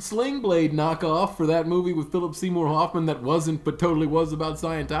 2-bit Sling Blade knockoff for that movie with Philip Seymour Hoffman that wasn't, but totally was about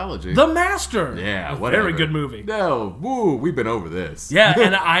Scientology. The Master. Yeah, A whatever. very good movie. No, woo, we've been over this. Yeah,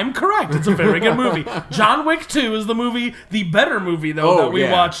 and I'm correct. It's a very good movie. John Wick 2 is the movie, the better movie, though, Oh, that we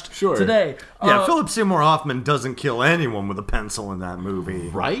yeah, watched sure. today. Yeah, Philip Seymour Hoffman doesn't kill anyone with a pencil in that movie.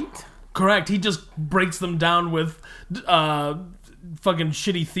 Right? Correct. He just breaks them down with fucking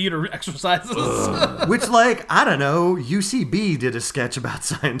shitty theater exercises. Which, like, I don't know, UCB did a sketch about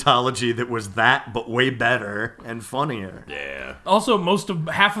Scientology that was that, but way better and funnier. Yeah. Also,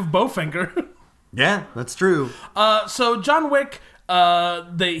 half of Bowfinger. Yeah, that's true. So John Wick,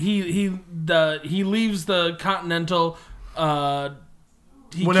 he leaves the Continental.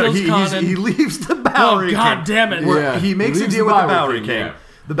 He kills Conan. He leaves the Bowery King. God damn it! Where Yeah, he makes he a leaves deal the with the Bowery Bowery King, King. yeah.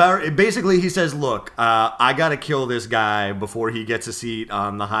 The Bowery, basically, he says, "Look, I got to kill this guy before he gets a seat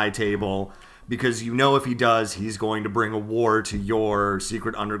on the high table, because you know if he does, he's going to bring a war to your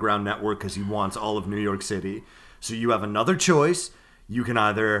secret underground network because he wants all of New York City. So you have another choice." You can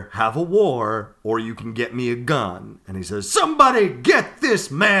either have a war or you can get me a gun. And he says, "Somebody get this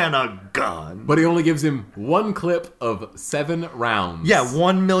man a gun." But he only gives him one clip of 7 rounds. Yeah,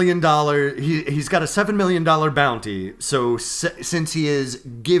 $1 million. He's got a $7 million bounty. So since he is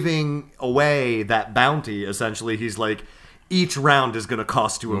giving away that bounty, essentially, he's like, each round is going to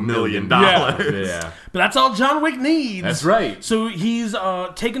cost you $1 million. Yeah. But that's all John Wick needs. That's right. So he's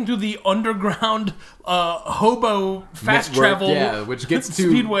taken to the underground hobo fast Network, travel yeah, which gets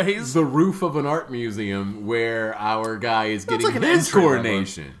to speedways. the roof of an art museum where our guy is getting like an his entry level.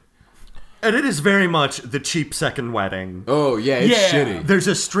 coronation. And it is very much the cheap second wedding. Oh, yeah, it's Yeah. shitty. There's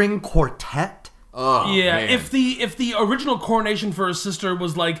a string quartet Oh, Yeah, man. if the original coronation for his sister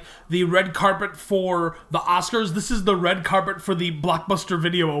was like the red carpet for the Oscars, this is the red carpet for the Blockbuster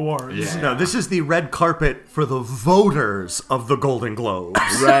Video Awards. Yeah. No, this is the red carpet for the voters of the Golden Globes.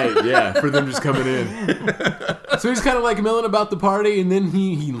 Right, yeah, for them just coming in. So he's kind of like milling about the party, and then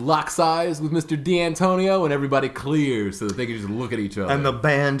he locks eyes with Mr. D'Antonio, and everybody clears so that they can just look at each other. And the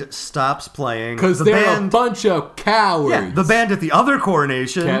band stops playing. Because the they're band, a bunch of cowards. yeah, the band at the other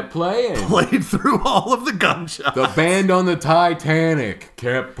coronation kept playing. played through all of the gunshots. The band on the Titanic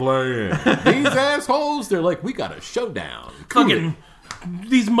kept playing. These assholes, they're like, we got a showdown. Fucking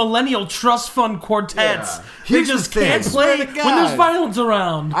these millennial trust fund quartets. Yeah. They Here's the just thing. can't Swear play to when there's God. violence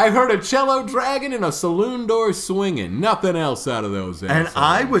around. I heard a cello dragging and a saloon door swinging. Nothing else out of those And assholes.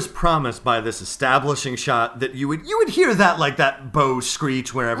 I was promised by this establishing shot that you would hear that like that bow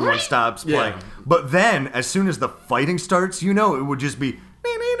screech where everyone stops Yeah. playing. But then, as soon as the fighting starts, it would just be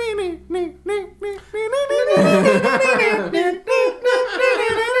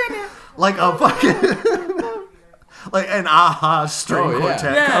like a fucking like an Aha string Oh, yeah.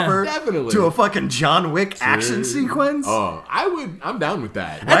 quartet Yeah, cover definitely. to a fucking John Wick action sequence. Oh, I'm down with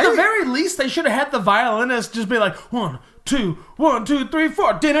that. At the Right? very least, they should have had the violinist just be like 1, 2, 1, 2, 3,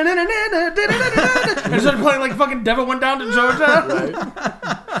 4, and started playing like fucking Devil Went Down to Georgia.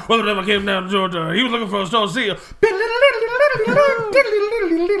 Well, the devil came down to Georgia. He was looking for a stone seal.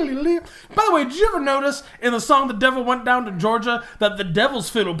 By the way, did you ever notice in the song "The Devil Went Down to Georgia" that the devil's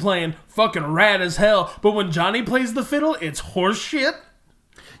fiddle playing fucking rad as hell, but when Johnny plays the fiddle, it's horse shit?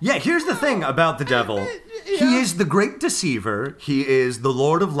 Yeah, here's the thing about the devil. He is the great deceiver. He is the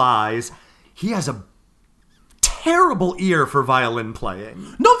Lord of Lies. He has a terrible ear for violin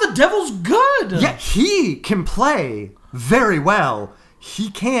playing. No, the devil's good. Yeah, he can play very well. He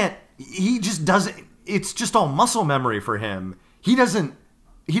just doesn't, it's just all muscle memory for him. He doesn't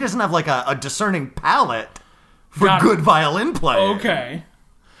have like a discerning palate for Got it. good violin playing. Okay.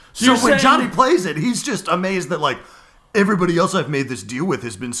 So you're when saying- Johnny plays it, he's just amazed that like everybody else I've made this deal with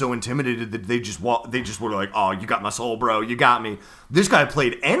has been so intimidated that they just were like, "Oh, you got my soul, bro. You got me." This guy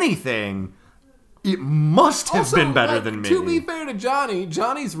played anything. It must have Also, been better like, than me. To be fair to Johnny,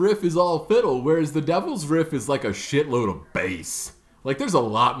 Johnny's riff is all fiddle, whereas the devil's riff is like a shitload of bass. Like, there's a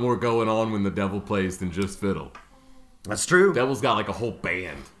lot more going on when the devil plays than just fiddle. That's true. Devil's got like a whole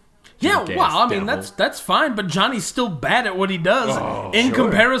band. Yeah, Jackass well, I mean devil. that's fine, but Johnny's still bad at what he does in sure.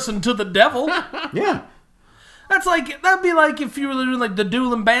 comparison to the devil. Yeah. That'd be like if you were doing like the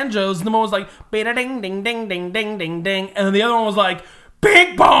dueling banjos, and the one was like bing ding ding ding ding ding ding ding, and then the other one was like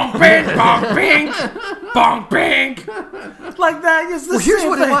bing bong bing bong bing bong bing, like that. It's the Well, here's same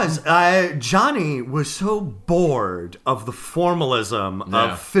what thing. it was. Johnny was so bored of the formalism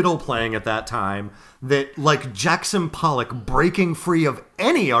Yeah. of fiddle playing at that time that, like Jackson Pollock breaking free of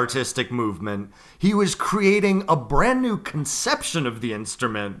any artistic movement, he was creating a brand new conception of the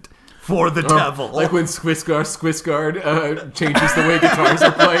instrument for the devil. Like when Squisgard changes the way guitars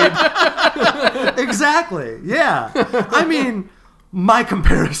are played. Exactly. Yeah. I mean, my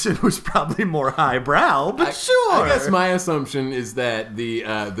comparison was probably more highbrow, but sure. I guess my assumption is that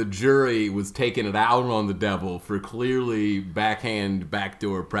the jury was taking it out on the devil for clearly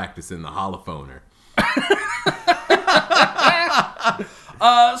backdoor practice in the holophoner.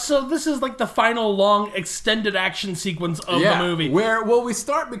 So this is like the final long extended action sequence of the movie. We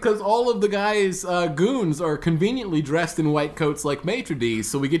start because all of the guys' goons are conveniently dressed in white coats like maitre d's,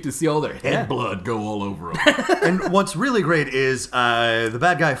 so we get to see all their head blood go all over them. And what's really great is the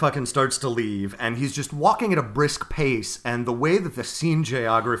bad guy fucking starts to leave, and he's just walking at a brisk pace, and the way that the scene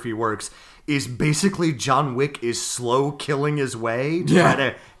geography works is basically John Wick is slow killing his way to try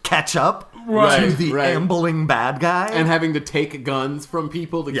to catch up to the ambling bad guy. And having to take guns from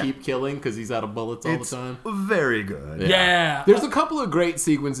people to keep killing because he's out of bullets all it's the time. very good. Yeah. There's a couple of great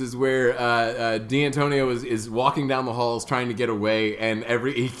sequences where D'Antonio is walking down the halls trying to get away, and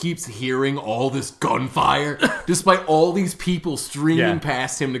he keeps hearing all this gunfire. Despite all these people streaming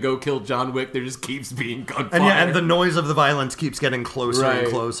past him to go kill John Wick, there just keeps being gunfire. And the noise of the violence keeps getting closer and Right.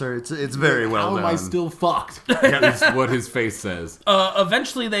 closer. It's very well How done. am I still fucked? Is what his face says.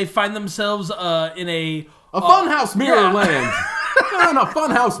 Eventually, they find themselves in a Funhouse Mirror Land. They're in a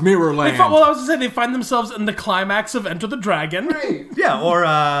Funhouse Mirror Land. Well, I was gonna say they find themselves in the climax of Enter the Dragon. Yeah, or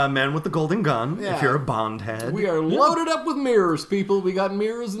Man with the Golden Gun, if Yeah. you're a Bond head. We are loaded up with mirrors, people. We got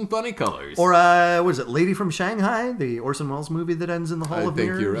mirrors in funny colors. Or, what is it, Lady from Shanghai? The Orson Welles movie that ends in the Hall I of think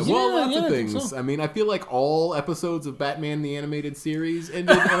Mirrors? you're right. Well, lots yeah, of I think things. so. I mean, I feel like all episodes of Batman the Animated Series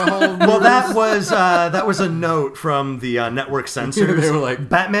ended in a Hall of Mirrors. Well, that was a note from the network censors. They were like-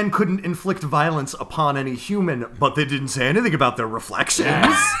 Batman couldn't inflict violence upon any human, but they didn't say anything about their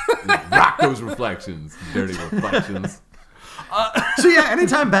reflections. Rock those reflections, dirty reflections. So yeah,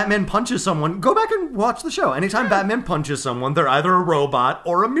 anytime Batman punches someone, go back and watch the show. Anytime Batman punches someone, they're either a robot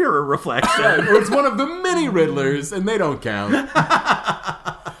or a mirror reflection. Or it's one of the many Riddlers, and they don't count.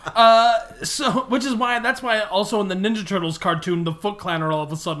 So, that's why also in the Ninja Turtles cartoon, the Foot Clan are all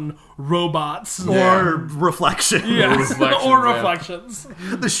of a sudden robots. Or reflections. Yes, reflections, or yeah. reflections.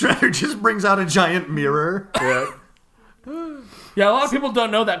 The Shredder just brings out a giant mirror. Yeah. Yeah, a lot of people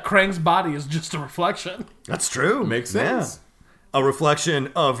don't know that Krang's body is just a reflection. That's true. Makes sense. Yeah. A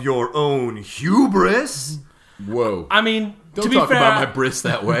reflection of your own hubris. Whoa. I mean, Don't to be talk fair, about my bris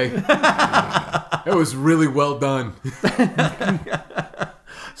that way. It was really well done.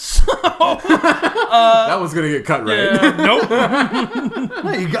 That was gonna get cut right. nope.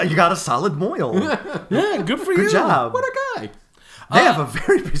 No, you got a solid moil. Yeah, good for you. Good job. What a guy. They have a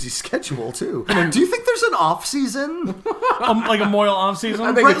very busy schedule too. Do you think there's an off season? Like a Moyle off season.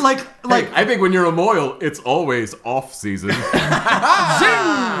 I think Right, it's- like I think when you're a Moyle, it's always off season.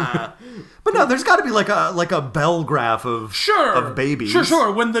 but no, there's got to be like a bell graph of babies.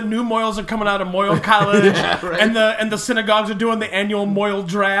 Sure. When the new Moyles are coming out of Moyle College, right. and the synagogues are doing the annual Moyle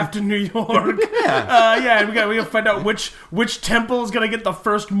draft in New York. Yeah. We got to find out which temple is gonna get the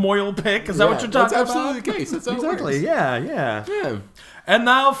first Moyle pick. Is that what you're talking That's about? absolutely the case. That's how it Exactly. works. Yeah. Yeah. And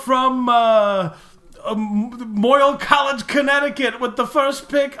now from Moyle College, Connecticut, with the first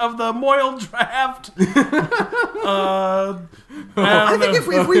pick of the Moyle draft. I think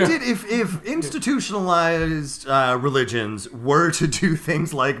if institutionalized religions were to do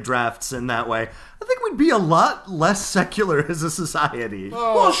things like drafts in that way, I think we'd be a lot less secular as a society.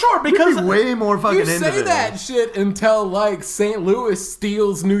 Well, sure, We'd because be way more fucking You into say this. that shit until like St. Louis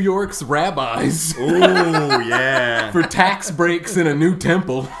steals New York's rabbis Oh yeah, for tax breaks in a new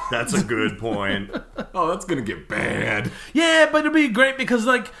temple. that's a good point. Oh, that's gonna get bad. yeah, but it'd be great because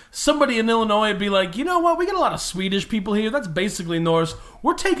like somebody in Illinois would be like, you know what? We got a lot of Swedish people here. That's basically Norse.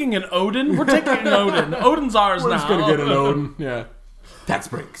 We're taking an Odin. Odin's ours We're now. just gonna get an Odin. Yeah. Tax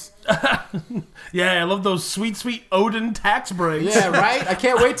breaks. Yeah, I love those sweet Odin tax breaks. Yeah, right? I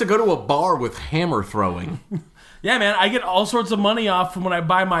can't wait to go to a bar with hammer throwing. Yeah, man, I get all sorts of money off from when I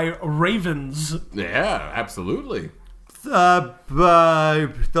buy my ravens. Yeah, absolutely.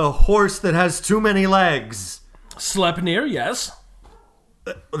 The horse that has too many legs. Sleipnir, yes.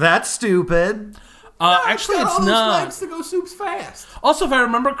 That's stupid. Actually, it's not. Likes to go soups fast. Also, if I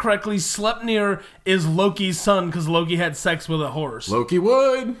remember correctly, Sleipnir is Loki's son because Loki had sex with a horse. Loki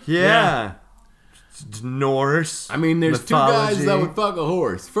would. Yeah. Norse. I mean, there's two guys mythology. that would fuck a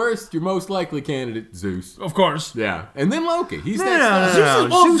horse. First, your most likely candidate, Zeus. Of course. Yeah. And then Loki. He's No, next no, up. no, no.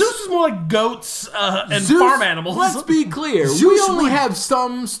 Well, Zeus- Zeus is more like goats and Zeus- farm animals. Let's be clear. We Zeus only would- have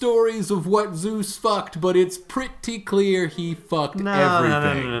some stories of what Zeus fucked, but it's pretty clear he fucked No,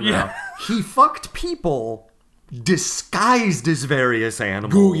 everything. no. Yeah. He fucked people disguised as various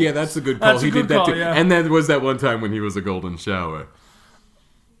animals. Ooh, yeah, that's a good call. That's a He good did that call, too. yeah. And that was that one time when he was a golden shower.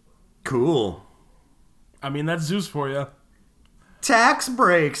 Cool. I mean, that's Zeus for you. Tax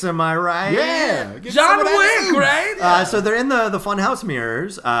breaks, am I right? Yeah. Get John some of that Wick, Zeus. right? So they're in the funhouse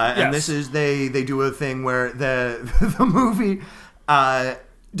mirrors, and Yes. this is they do a thing where the movie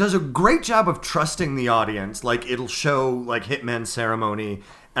does a great job of trusting the audience. Like it'll show like Hitman's Ceremony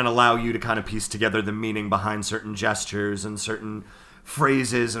and allow you to kind of piece together the meaning behind certain gestures and certain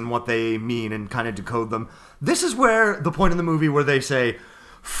phrases and what they mean and kind of decode them. This is where the point in the movie where they say,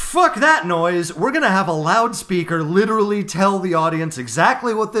 fuck that noise, we're gonna have a loudspeaker literally tell the audience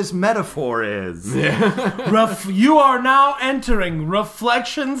exactly what this metaphor is. You are now entering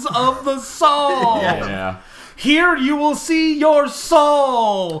Reflections of the Soul. Yeah. Here you will see your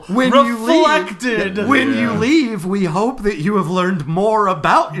soul When reflected. you leave, we hope that you have learned more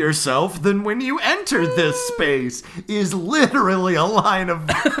about yourself than when you entered this space. Is literally a line of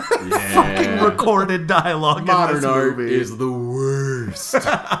fucking recorded dialogue in Modern this art movie. is the worst.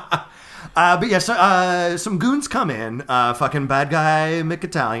 But yeah, so, some goons come in. Fucking bad guy,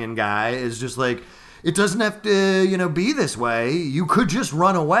 McItalian guy is just like, it doesn't have to, be this way. You could just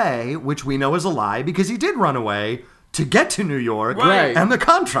run away, which we know is a lie because he did run away to get to New York, Right. and the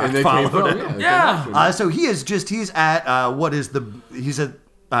contract And they followed came him. from, Yeah. So he's at he's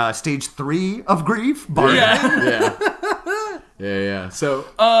at stage 3 of grief. Bargaining. Yeah. Yeah. So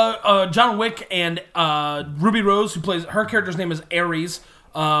John Wick and Ruby Rose, who plays her character's name is Ares.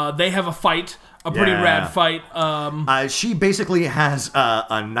 They have a fight, a pretty Yeah. rad fight. She basically has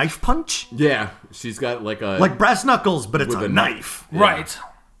a knife punch, yeah, she's got like a like brass knuckles, but it's With a a knife. Right.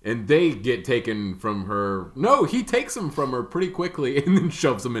 and they get taken from her. No, he takes them from her pretty quickly and then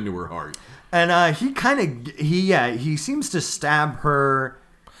shoves them into her heart. And he seems to stab her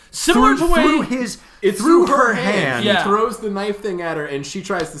Similar to through way through her hand. Yeah. He throws the knife thing at her, and she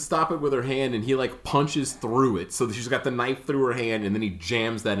tries to stop it with her hand, and he like punches through it. So she's got the knife through her hand, and then he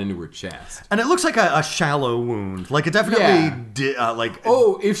jams that into her chest. And it looks like a shallow wound. Like it definitely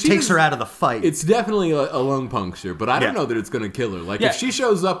if she takes her out of the fight. It's definitely a lung puncture, but I don't Yeah. know that it's going to kill her. Like Yeah. if she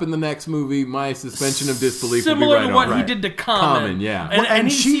shows up in the next movie, my suspension of disbelief similar will be right to what on. he Right. did to Common. Common, yeah.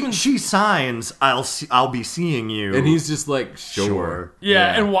 And she signs, "I'll be seeing you," And he's just like, sure.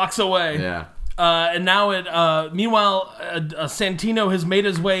 and walks away. Yeah. And now meanwhile, Santino has made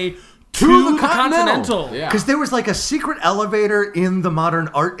his way to the Continental. Yeah. Because there was like a secret elevator in the modern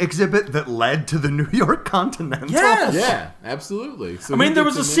art exhibit that led to the New York Continental. Yes. Yeah, absolutely. So I mean, there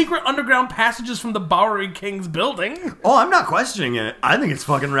was a gets in secret underground passages from the Bowery King's building. Oh, I'm not questioning it. I think it's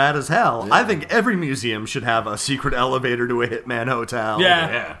fucking rad as hell. I think every museum should have a secret elevator to a Hitman hotel.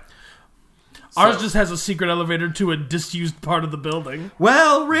 Yeah. Ours just has a secret elevator to a disused part of the building.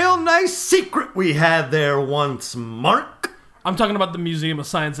 Well, real nice secret we had there once, Mark. I'm talking about the Museum of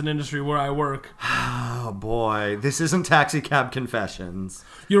Science and Industry where I work. Oh boy, this isn't Taxi Cab Confessions.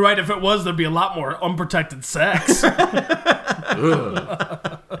 You're right, if it was, there'd be a lot more unprotected sex.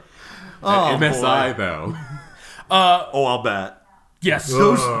 MSI, though. Oh, I'll bet. Yes.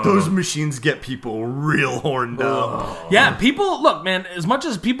 Those machines get people real horned up. Yeah, people, look, man, as much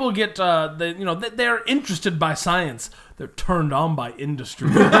as people get, they're interested by science, they're turned on by industry.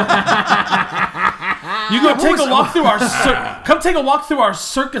 You go take a walk through come take a walk through our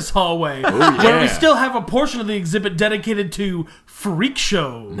circus hallway, where we still have a portion of the exhibit dedicated to freak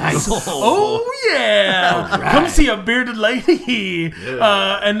shows. Nice. Oh yeah, come see a bearded lady,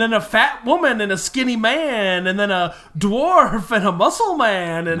 and then a fat woman and a skinny man, and then a dwarf and a muscle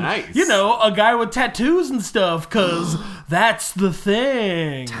man, and Nice. a guy with tattoos and stuff, cause that's the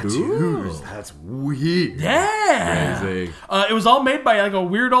thing. Tattoos, that's weird. Yeah. Crazy. It was all made by like a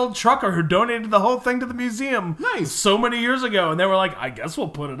weird old trucker who donated the whole thing to the museum. Nice. So many years ago, and they were like, "I guess we'll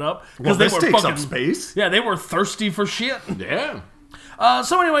put it up." Well, they this were takes fucking up space. Yeah, they were thirsty for shit. Yeah.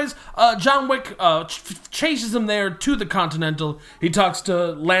 So, anyways, John Wick chases him there to the Continental. He talks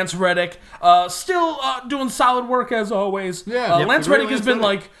to Lance Reddick, still doing solid work as always. Yeah. Lance Really, Reddick has Lance been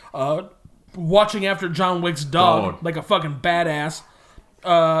like watching after John Wick's dog. Like a fucking badass.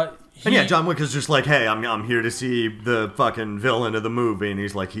 And yeah, John Wick is just like, hey, I'm here to see the fucking villain of the movie, and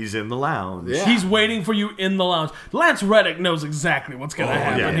he's like, he's in the lounge. Yeah. He's waiting for you in the lounge. Lance Reddick knows exactly what's going to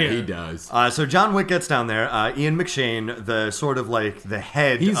happen yeah, here. he does. So John Wick gets down there. Ian McShane, the sort of like the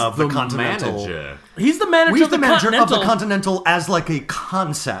head He's of the Continental. manager. He's the manager, He's of, the the manager of Continental. the Continental as like a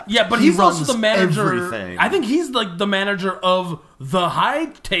concept. Yeah, but He he's also runs the manager. Everything. I think he's like the manager of the high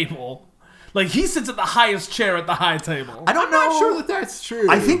table. Like he sits at the highest chair at the high table. I don't I'm know. not sure that that's true.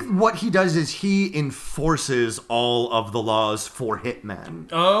 I think what he does is he enforces all of the laws for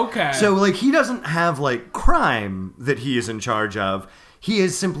hitmen. Okay. So like he doesn't have like crime that he is in charge of. He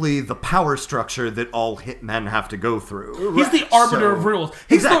is simply the power structure that all hitmen have to go through. he's the arbiter So- of rules.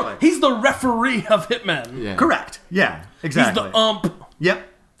 Exactly. He's the referee of hitmen. Yeah. Correct. Yeah, He's exactly. the ump. Yep.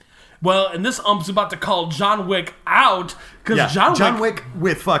 Well, and this ump's about to call John Wick out because Yeah. John Wick. Wick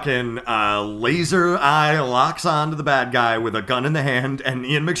with fucking laser eye locks onto the bad guy with a gun in the hand, and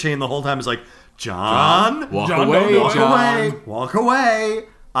Ian McShane the whole time is like, John, Walk John, away, don't do it. walk John. away, walk away.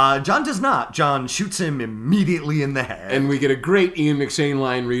 John does not. John shoots him immediately in the head. And we get a great Ian McShane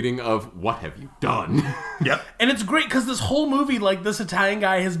line reading of "What have you done?" yep. And it's great because this whole movie, like, this Italian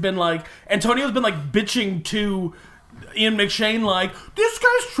guy has been like, Antonio's been like bitching to Ian McShane, like, this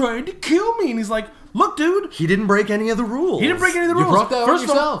guy's trying to kill me. And he's like, look, dude, He didn't break any of the rules. he didn't break any of the You rules. brought that on First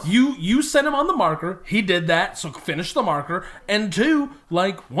of all, yourself. you sent him on the marker. He did that, so finish the marker. And two,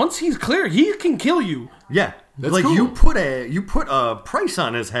 like, once he's clear, he can kill you. Yeah. That's like cool. you put a price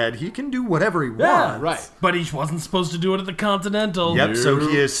on his head. He can do whatever he wants. right. But he wasn't supposed to do it at the Continental. Yep, so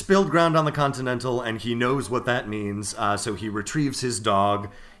he has spilled ground on the Continental, and he knows what that means. So he retrieves his dog.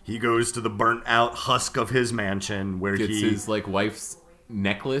 He goes to the burnt-out husk of his mansion, where Gets he his like wife's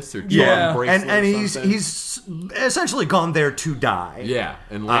necklace or charm Yeah. bracelet. and or he's something. he's essentially gone there to die. yeah.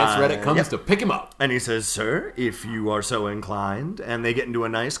 And Lance Reddick comes yep. to pick him up. And he says, "Sir, if you are so inclined," and they get into a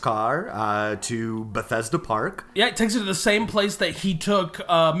nice car to Bethesda Park. Yeah, it takes you to the same place that he took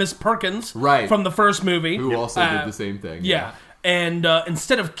Miss Perkins Right. from the first movie. Who also did the same thing. Yeah. And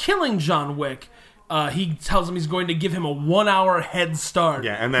instead of killing John Wick, he tells him he's going to give him a 1 hour head start.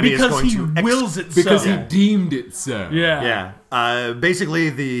 Yeah, and then he is because going he to wills it Because so. he deemed it so. Yeah. Yeah. Basically,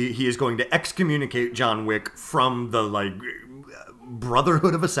 he is going to excommunicate John Wick from the like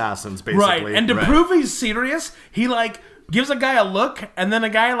Brotherhood of Assassins. Basically, Right. And to Right. prove he's serious, he like gives a guy a look, and then a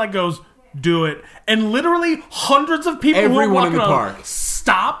guy like goes, do it. And literally hundreds of people who Everyone are in walking the on park.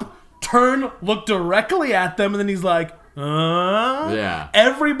 stop, turn, look directly at them, and then he's like, Yeah.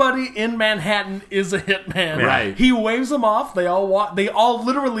 Everybody in Manhattan is a hitman. Right. He waves them off. They all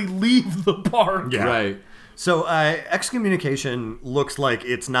literally leave the park. Yeah. Right. So, excommunication looks like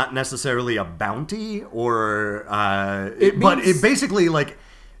it's not necessarily a bounty, or but means- it basically like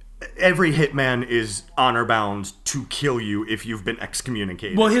every hitman is honor bound to kill you if you've been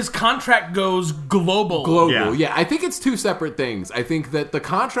excommunicated. Well, his contract goes global. Global, Yeah. yeah. I think it's two separate things. I think that the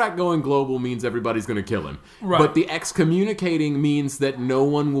contract going global means everybody's going to kill him. Right. But the excommunicating means that no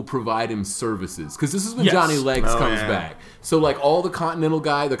one will provide him services. Because this is when Yes. Johnny Legs Oh, comes yeah. back. So, like, all the Continental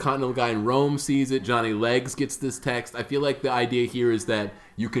guy in Rome sees it. Johnny Legs gets this text. I feel like the idea here is that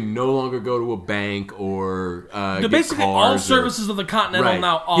you can no longer go to a bank or get Basically, all cars or- services of the Continental Right.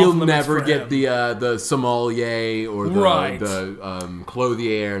 now off He'll limits never for get him. the sommelier or the, Right.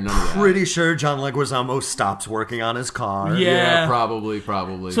 clothier, none of that. Pretty sure John Leguizamo stops working on his car. Yeah. probably.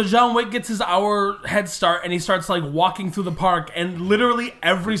 So John Wick gets his hour head start, and he starts like walking through the park, and literally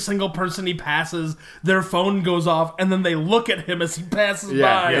every single person he passes, their phone goes off, and then they look at him as he passes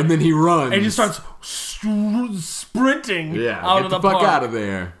by, and then he runs. and he just starts sprinting out get of the the fuck park, out of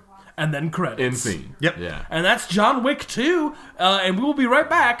there. and then credits. End scene. Yep. Yeah. And that's John Wick 2, and we will be right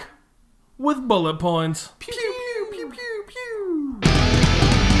back with bullet points. Pew pew pew pew pew.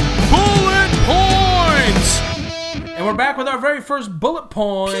 Bullet points! And we're back with our very first bullet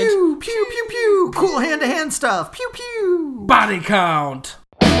point. Pew pew pew pew. Cool hand to hand stuff. Pew pew. Body count.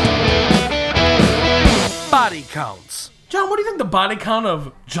 Body counts. John, what do you think the body count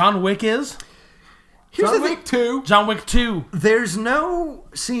of John Wick is? Here's John the thing. Wick 2. John Wick 2. There's no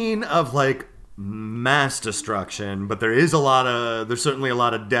scene of like mass destruction, but there's certainly a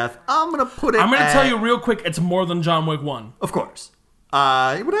lot of death. I'm gonna put it. I'm going to at- tell you real quick, it's more than John Wick 1. Of course.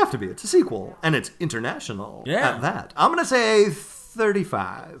 It would have to be. It's a sequel, and it's international Yeah. at that. I'm gonna say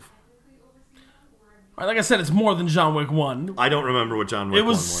 35. Like I said, it's more than John Wick 1. I don't remember what John Wick It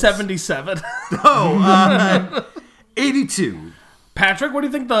was 1 was. 77. 82. Patrick, what do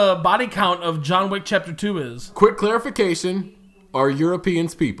you think the body count of John Wick Chapter 2 is? Quick clarification. Are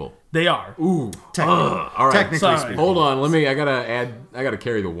Europeans people? They are. Ooh. Technically, all right. technically Sorry. speaking. Hold on. I gotta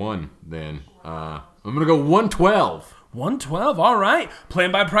carry the one then. I'm gonna go 112. 112, all right.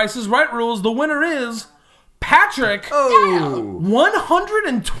 Playing by Price's Right rules, the winner is Patrick. Oh.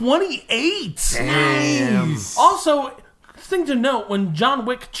 128. Damn. Also, thing to note, when John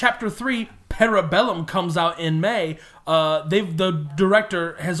Wick Chapter 3 Parabellum comes out in May, the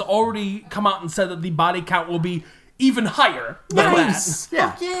director has already come out and said that the body count will be even higher than Nice.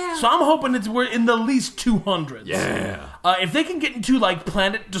 Yeah. that. So I'm hoping we're in the least 200s. Yeah. If they can get into like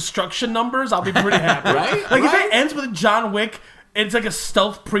planet destruction numbers, I'll be pretty happy. Right? Like if Right? it ends with John Wick, it's like a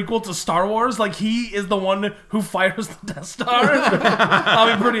stealth prequel to Star Wars. Like he is the one who fires the Death Star.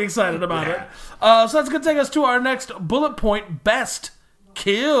 I'll be pretty excited about it. So that's gonna take us to our next bullet point: best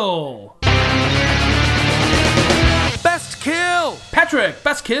kill. Best kill, Patrick.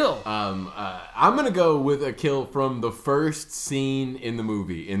 Best kill. I'm gonna go with a kill from the first scene in the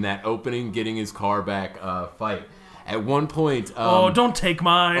movie, in that opening getting his car back fight. At one point, don't take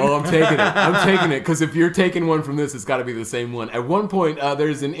mine. Oh, I'm taking it. I'm taking it because if you're taking one from this, it's got to be the same one. At one point,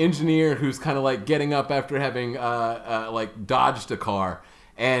 there's an engineer who's kind of like getting up after having like dodged a car,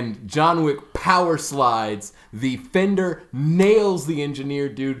 and John Wick power slides. The fender nails the engineer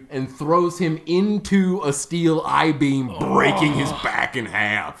dude and throws him into a steel I-beam, breaking his back in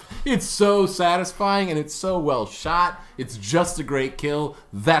half. It's so satisfying and it's so well shot. It's just a great kill.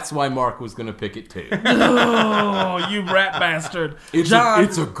 That's why Mark was going to pick it too. Oh, you rat bastard. John,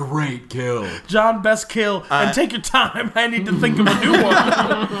 It's a great kill. John, best kill. And take your time. I need to think of a new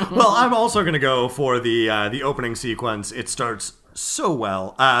one. Well, I'm also going to go for the opening sequence. It starts so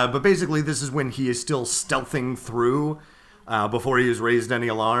well. But basically, this is when he is still stealthing through before he has raised any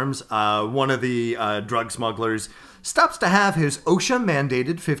alarms. One of the drug smugglers stops to have his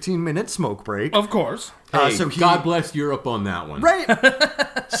OSHA-mandated 15-minute smoke break. Of course. Hey, so God bless Europe on that one. Right.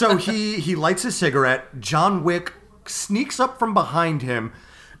 So he lights his cigarette. John Wick sneaks up from behind him,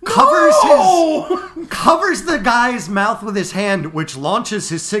 covers the guy's mouth with his hand, which launches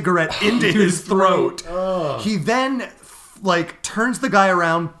his cigarette into his throat. He then turns the guy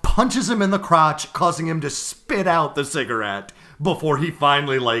around, punches him in the crotch, causing him to spit out the cigarette before he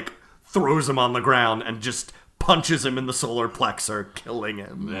finally throws him on the ground and just punches him in the solar plexus, killing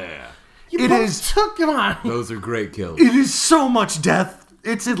him. Yeah. Come on. Those are great kills. It is so much death.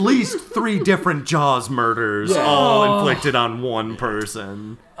 It's at least 3 different Jaws murders, all inflicted on one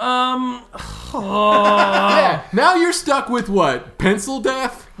person. Yeah. Now you're stuck with what? Pencil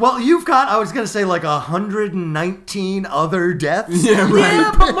death? Well, you've got, I was going to say, like 119 other deaths. Yeah, right.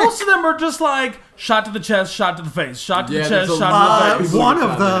 Yeah, but most of them are just like shot to the chest, shot to the face, shot to the Yeah, chest, there's a shot lot to of the face. people One who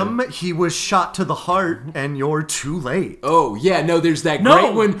of shot them, he was shot to the heart, and you're too late. Oh, yeah, no, there's that No.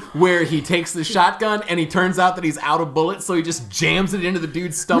 great one where he takes the shotgun and he turns out that he's out of bullets, so he just jams it into the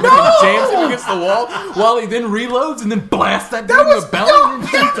dude's stomach and jams him against the wall while he then reloads and then blasts that dude in the belly.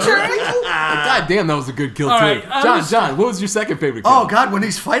 God damn, that was a good kill, All too. right, John, what was your second favorite kill? Oh god, when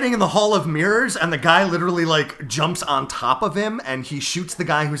he's fighting in the Hall of Mirrors and the guy literally like jumps on top of him and he shoots the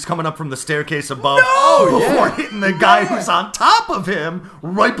guy who's coming up from the staircase above before hitting the guy who's on top of him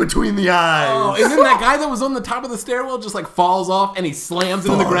right between the eyes. Oh, and then that guy that was on the top of the stairwell just like falls off and he slams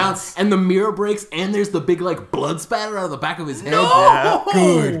into the ground and the mirror breaks and there's the big like blood spatter out of the back of his head. Yeah,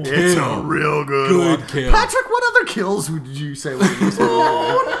 Good It's kill. a real good, Good one. kill. Patrick, what other kills did you say were useful?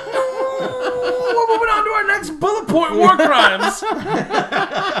 We're moving on to our next bullet point: war crimes.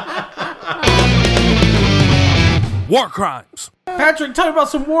 War crimes. Patrick, tell me about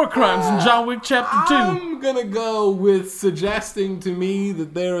some war crimes in John Wick Chapter 2. I'm gonna go with suggesting to me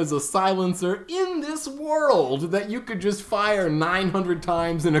that there is a silencer in this world that you could just fire 900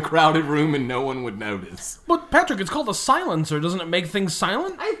 times in a crowded room and no one would notice. But Patrick, it's called a silencer. Doesn't it make things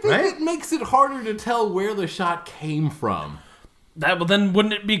silent? I think it makes it harder to tell where the shot came from. But then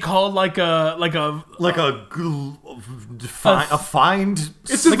wouldn't it be called like a like a find.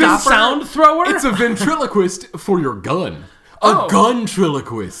 It's a like a sound thrower? It's a ventriloquist for your gun. A Oh.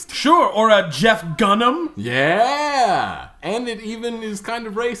 gun-triloquist. Sure, or a Jeff Gunham. Yeah. And it even is kind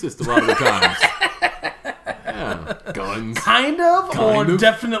of racist a lot of the times. Yeah. Guns. Kind of, or of.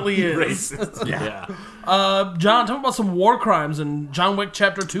 definitely is. Racist. Yeah. John, tell me about some war crimes in John Wick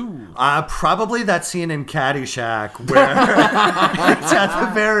Chapter 2. Probably that scene in Caddyshack where it's at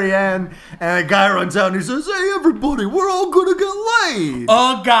the very end and a guy runs out and he says, "Hey everybody, we're all gonna get laid."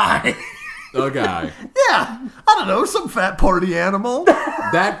 A guy. The guy. Yeah, I don't know, some fat party animal.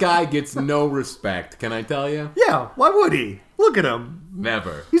 That guy gets no respect, can I tell you? Yeah, why would he? Look at him.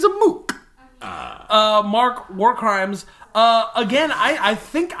 Never. He's a mook. Mark, war crimes. Again, I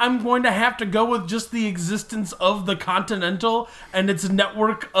think I'm going to have to go with just the existence of the Continental and its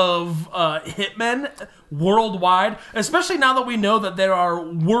network of hitmen worldwide, especially now that we know that there are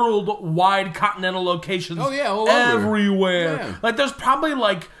worldwide Continental locations Oh, yeah, all over. everywhere. Yeah. Like, there's probably,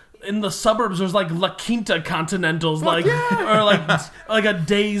 like, in the suburbs, there's like La Quinta Continentals, like or like a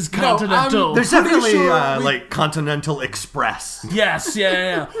Days Continental. There's Pretty definitely sure we- like Continental Express. Yes,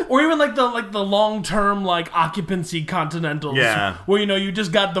 yeah. Or even like the long-term like occupancy Continentals. Yeah. Where you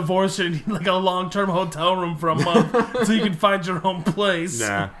just got divorced and you need like a long-term hotel room for a month so you can find your own place.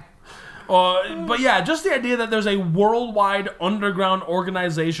 Nah. But yeah, just the idea that there's a worldwide underground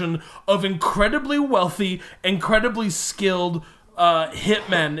organization of incredibly wealthy, incredibly skilled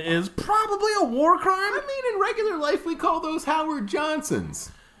hitmen is probably a war crime. I mean, in regular life, we call those Howard Johnsons.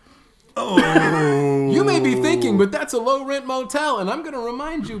 Oh. You may be thinking, but that's a low-rent motel, and I'm going to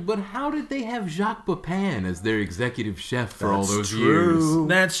remind you, but how did they have Jacques Pepin as their executive chef for all those years?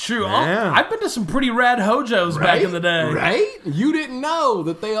 That's true. Yeah. I've been to some pretty rad hojos back in the day. Right? You didn't know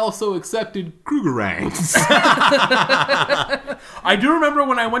that they also accepted Krugerrangs. I do remember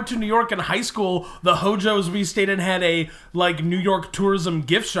when I went to New York in high school, the hojos we stayed in had a like New York tourism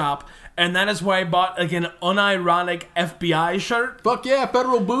gift shop, and that is why I bought like an unironic FBI shirt. Fuck yeah,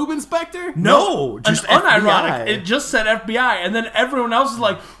 federal boob inspector? No, just an unironic. FBI. It just said FBI, and then everyone else is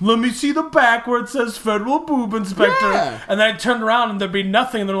like, "Let me see the back where it says Federal Boob Inspector." Yeah. And then I turned around and there'd be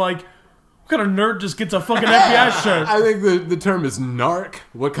nothing, and they're like, "What kind of nerd just gets a fucking FBI shirt?" I think the term is narc.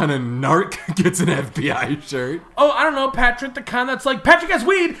 What kind of narc gets an FBI shirt? Oh, I don't know, Patrick, the kind that's like, "Patrick has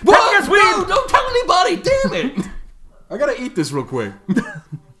weed. Whoa, Patrick has weed." no, don't tell anybody, damn it! I gotta eat this real quick.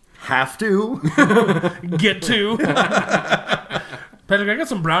 Have to. Get to. Patrick, I got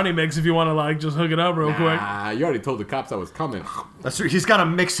some brownie mix if you want to like just hook it up real quick. Ah, you already told the cops I was coming. That's true. He's got to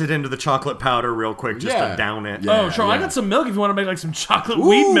mix it into the chocolate powder real quick just Yeah. to down it. Yeah. Oh, sure. I yeah. got some milk if you want to make like some chocolate Ooh,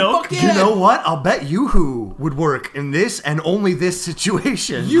 wheat milk. fuck yeah. You know what? I'll bet Yoo-Hoo would work in this and only this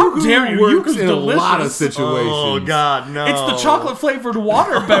situation. Yoo-Hoo dare you? works Yoo-Hoo's in a lot of delicious. situations. Oh, God, no. It's the chocolate flavored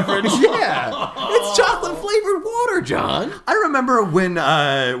water beverage. Yeah, it's chocolate flavored water, John. I remember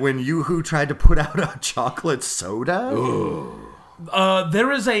when Yoo-Hoo tried to put out a chocolate soda.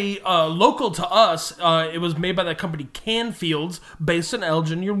 There is a local to us. It was made by the company Canfields, based in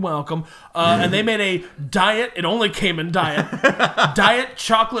Elgin. You're welcome. And they made a diet. It only came in diet. Diet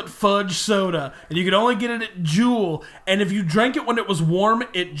chocolate fudge soda, and you could only get it at Jewel. And if you drank it when it was warm,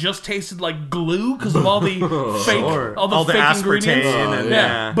 it just tasted like glue because of all the fake, Sure. all the All the fake aspartame ingredients. and-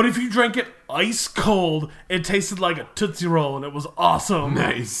 yeah. yeah. But if you drank it ice cold. It tasted like a Tootsie Roll, and it was awesome.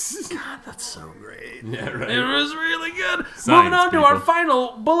 Nice. God, that's so great. Yeah, right. It was really good. Science, Moving on to our people.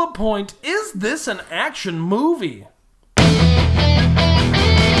 final bullet point. Is this an action movie?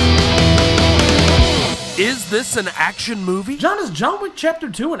 Is this an action movie? John, is John Wick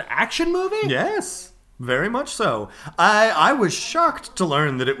Chapter 2 an action movie? Yes, very much so. I was shocked to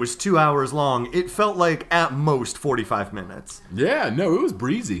learn that it was 2 hours long. It felt like at most 45 minutes. Yeah, no, it was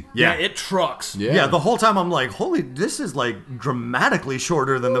breezy. Yeah, it trucks. Yeah, the whole time I'm like, holy, this is like dramatically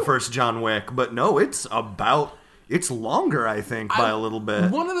shorter than the first John Wick. But no, it's longer, I think, by a little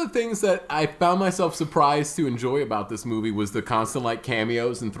bit. One of the things that I found myself surprised to enjoy about this movie was the constant like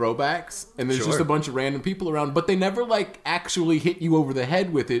cameos and throwbacks, and there's just a bunch of random people around, but they never like actually hit you over the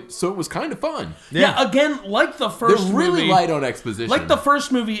head with it, so it was kind of fun. Yeah, again, like the They're first really movie, light on exposition. like the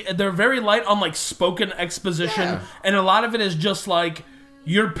first movie, they're very light on like spoken exposition, Yeah. and a lot of it is just like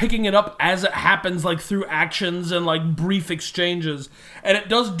you're picking it up as it happens, like through actions and like brief exchanges, and it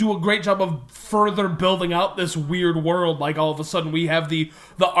does do a great job of further building out this weird world. Like all of a sudden we have the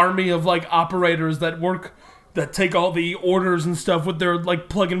army of like operators that take all the orders and stuff with their like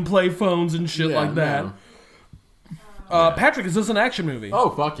plug and play phones and shit like that. no. Patrick, is this an action movie? Oh,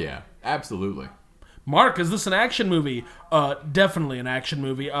 fuck yeah. Absolutely. Mark, is this an action movie? Definitely an action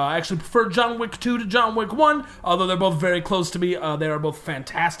movie. I actually prefer John Wick 2 to John Wick 1, although they're both very close to me. They are both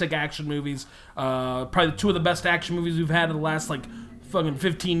fantastic action movies. Probably two of the best action movies we've had in the last, like, fucking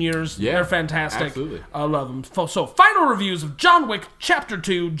 15 years. Yeah, They're fantastic. absolutely. I love them. So, final reviews of John Wick Chapter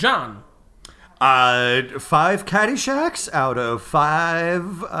 2. John. 5 Caddyshacks out of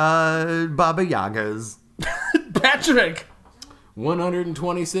 5 Baba Yagas. Patrick.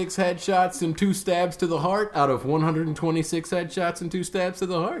 126 headshots and 2 stabs to the heart out of 126 headshots and 2 stabs to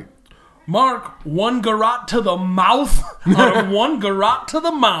the heart. Mark, 1 garrote to the mouth out of 1 garrote to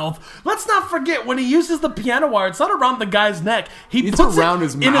the mouth. Let's not forget, when he uses the piano wire, it's not around the guy's neck. He It's puts around it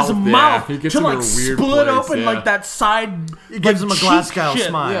his in mouth, his yeah. mouth He gets to him in like a weird split place, open yeah. like that side. It gives him a cheek Glasgow shit.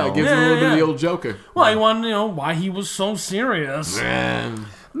 smile. Yeah, it gives him a little bit of the old Joker. Well, he wanted to know why he was so serious. Man.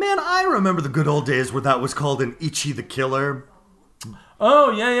 Man, I remember the good old days where that was called an Ichi the Killer.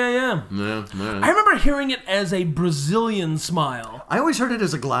 Oh, yeah. Yeah, I remember hearing it as a Brazilian smile. I always heard it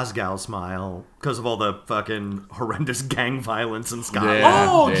as a Glasgow smile because of all the fucking horrendous gang violence in Scotland. Yeah.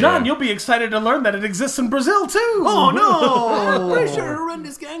 Oh, John, you'll be excited to learn that it exists in Brazil, too. Oh, no! I'm pretty sure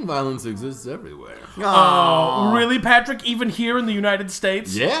horrendous gang violence exists everywhere. Oh, really, Patrick? Even here in the United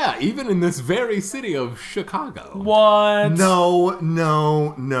States? Yeah, even in this very city of Chicago. What?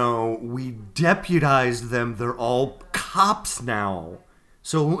 No. We deputized them. They're all cops now.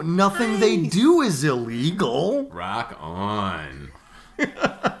 So nothing they do is illegal. Rock on.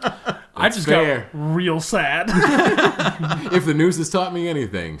 I just fair. got real sad. If the news has taught me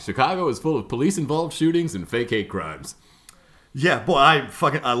anything, Chicago is full of police-involved shootings and fake hate crimes. Yeah, boy,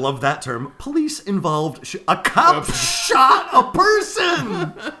 I love that term. Police involved. A cop shot a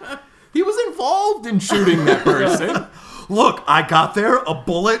person. He was involved in shooting that person. Look, I got there. A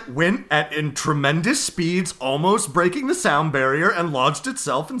bullet went in tremendous speeds, almost breaking the sound barrier, and lodged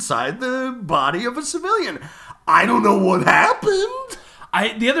itself inside the body of a civilian. I don't know what happened.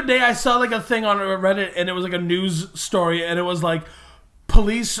 The other day I saw like a thing on Reddit, and it was like a news story, and it was like,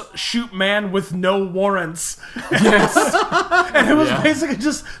 police shoot man with no warrants. Yes. And it was basically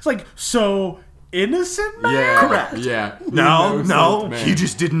just, it's like, so innocent man? Yeah. Correct. Yeah. No, Innocent man. he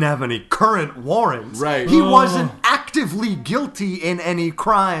just didn't have any current warrants. Right. He wasn't actively guilty in any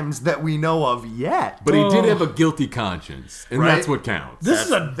crimes that we know of yet. But he did have a guilty conscience, and Right. that's what counts. This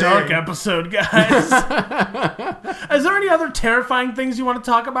is a dark episode, guys. Is there any other terrifying things you want to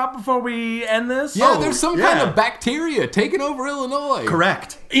talk about before we end this? Yeah, there's some kind yeah. of bacteria taking over Illinois.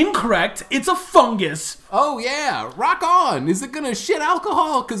 Correct. Incorrect. It's a fungus. Oh, yeah. Rock on. Is it going to shit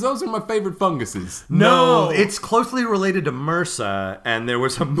alcohol? Because those are my favorite funguses. No. It's closely related to MRSA, and there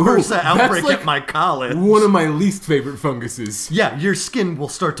was a MRSA outbreak like at my college. One of my least favorite funguses. Yeah, your skin will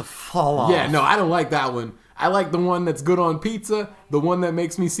start to fall off. Yeah, no, I don't like that one. I like the one that's good on pizza, the one that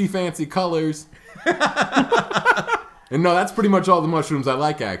makes me see fancy colors. And no, that's pretty much all the mushrooms I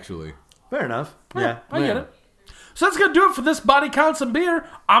like, actually. Fair enough. Yeah. I get it. So that's going to do it for this Body Counts and Beer.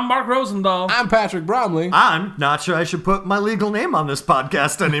 I'm Mark Rosendahl. I'm Patrick Bromley. I'm not sure I should put my legal name on this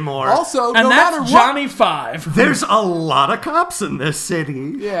podcast anymore. Also, And no that's matter Johnny 5. There's a lot of cops in this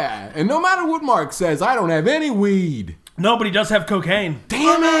city. Yeah, and no matter what Mark says, I don't have any weed. Nobody does have cocaine.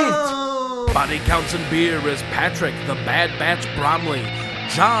 Damn it! Body Counts and Beer is Patrick, the Bad Batch Bromley,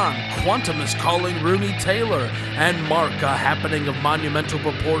 John, Quantum is calling Rooney Taylor, and Mark, a happening of monumental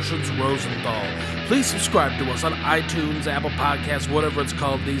proportions, Rosenthal. Please subscribe to us on iTunes, Apple Podcasts, whatever it's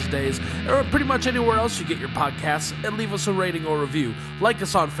called these days, or pretty much anywhere else you get your podcasts, and leave us a rating or review. Like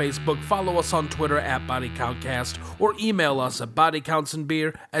us on Facebook, follow us on Twitter @BodyCountCast, or email us at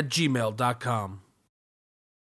bodycountsandbeer@gmail.com.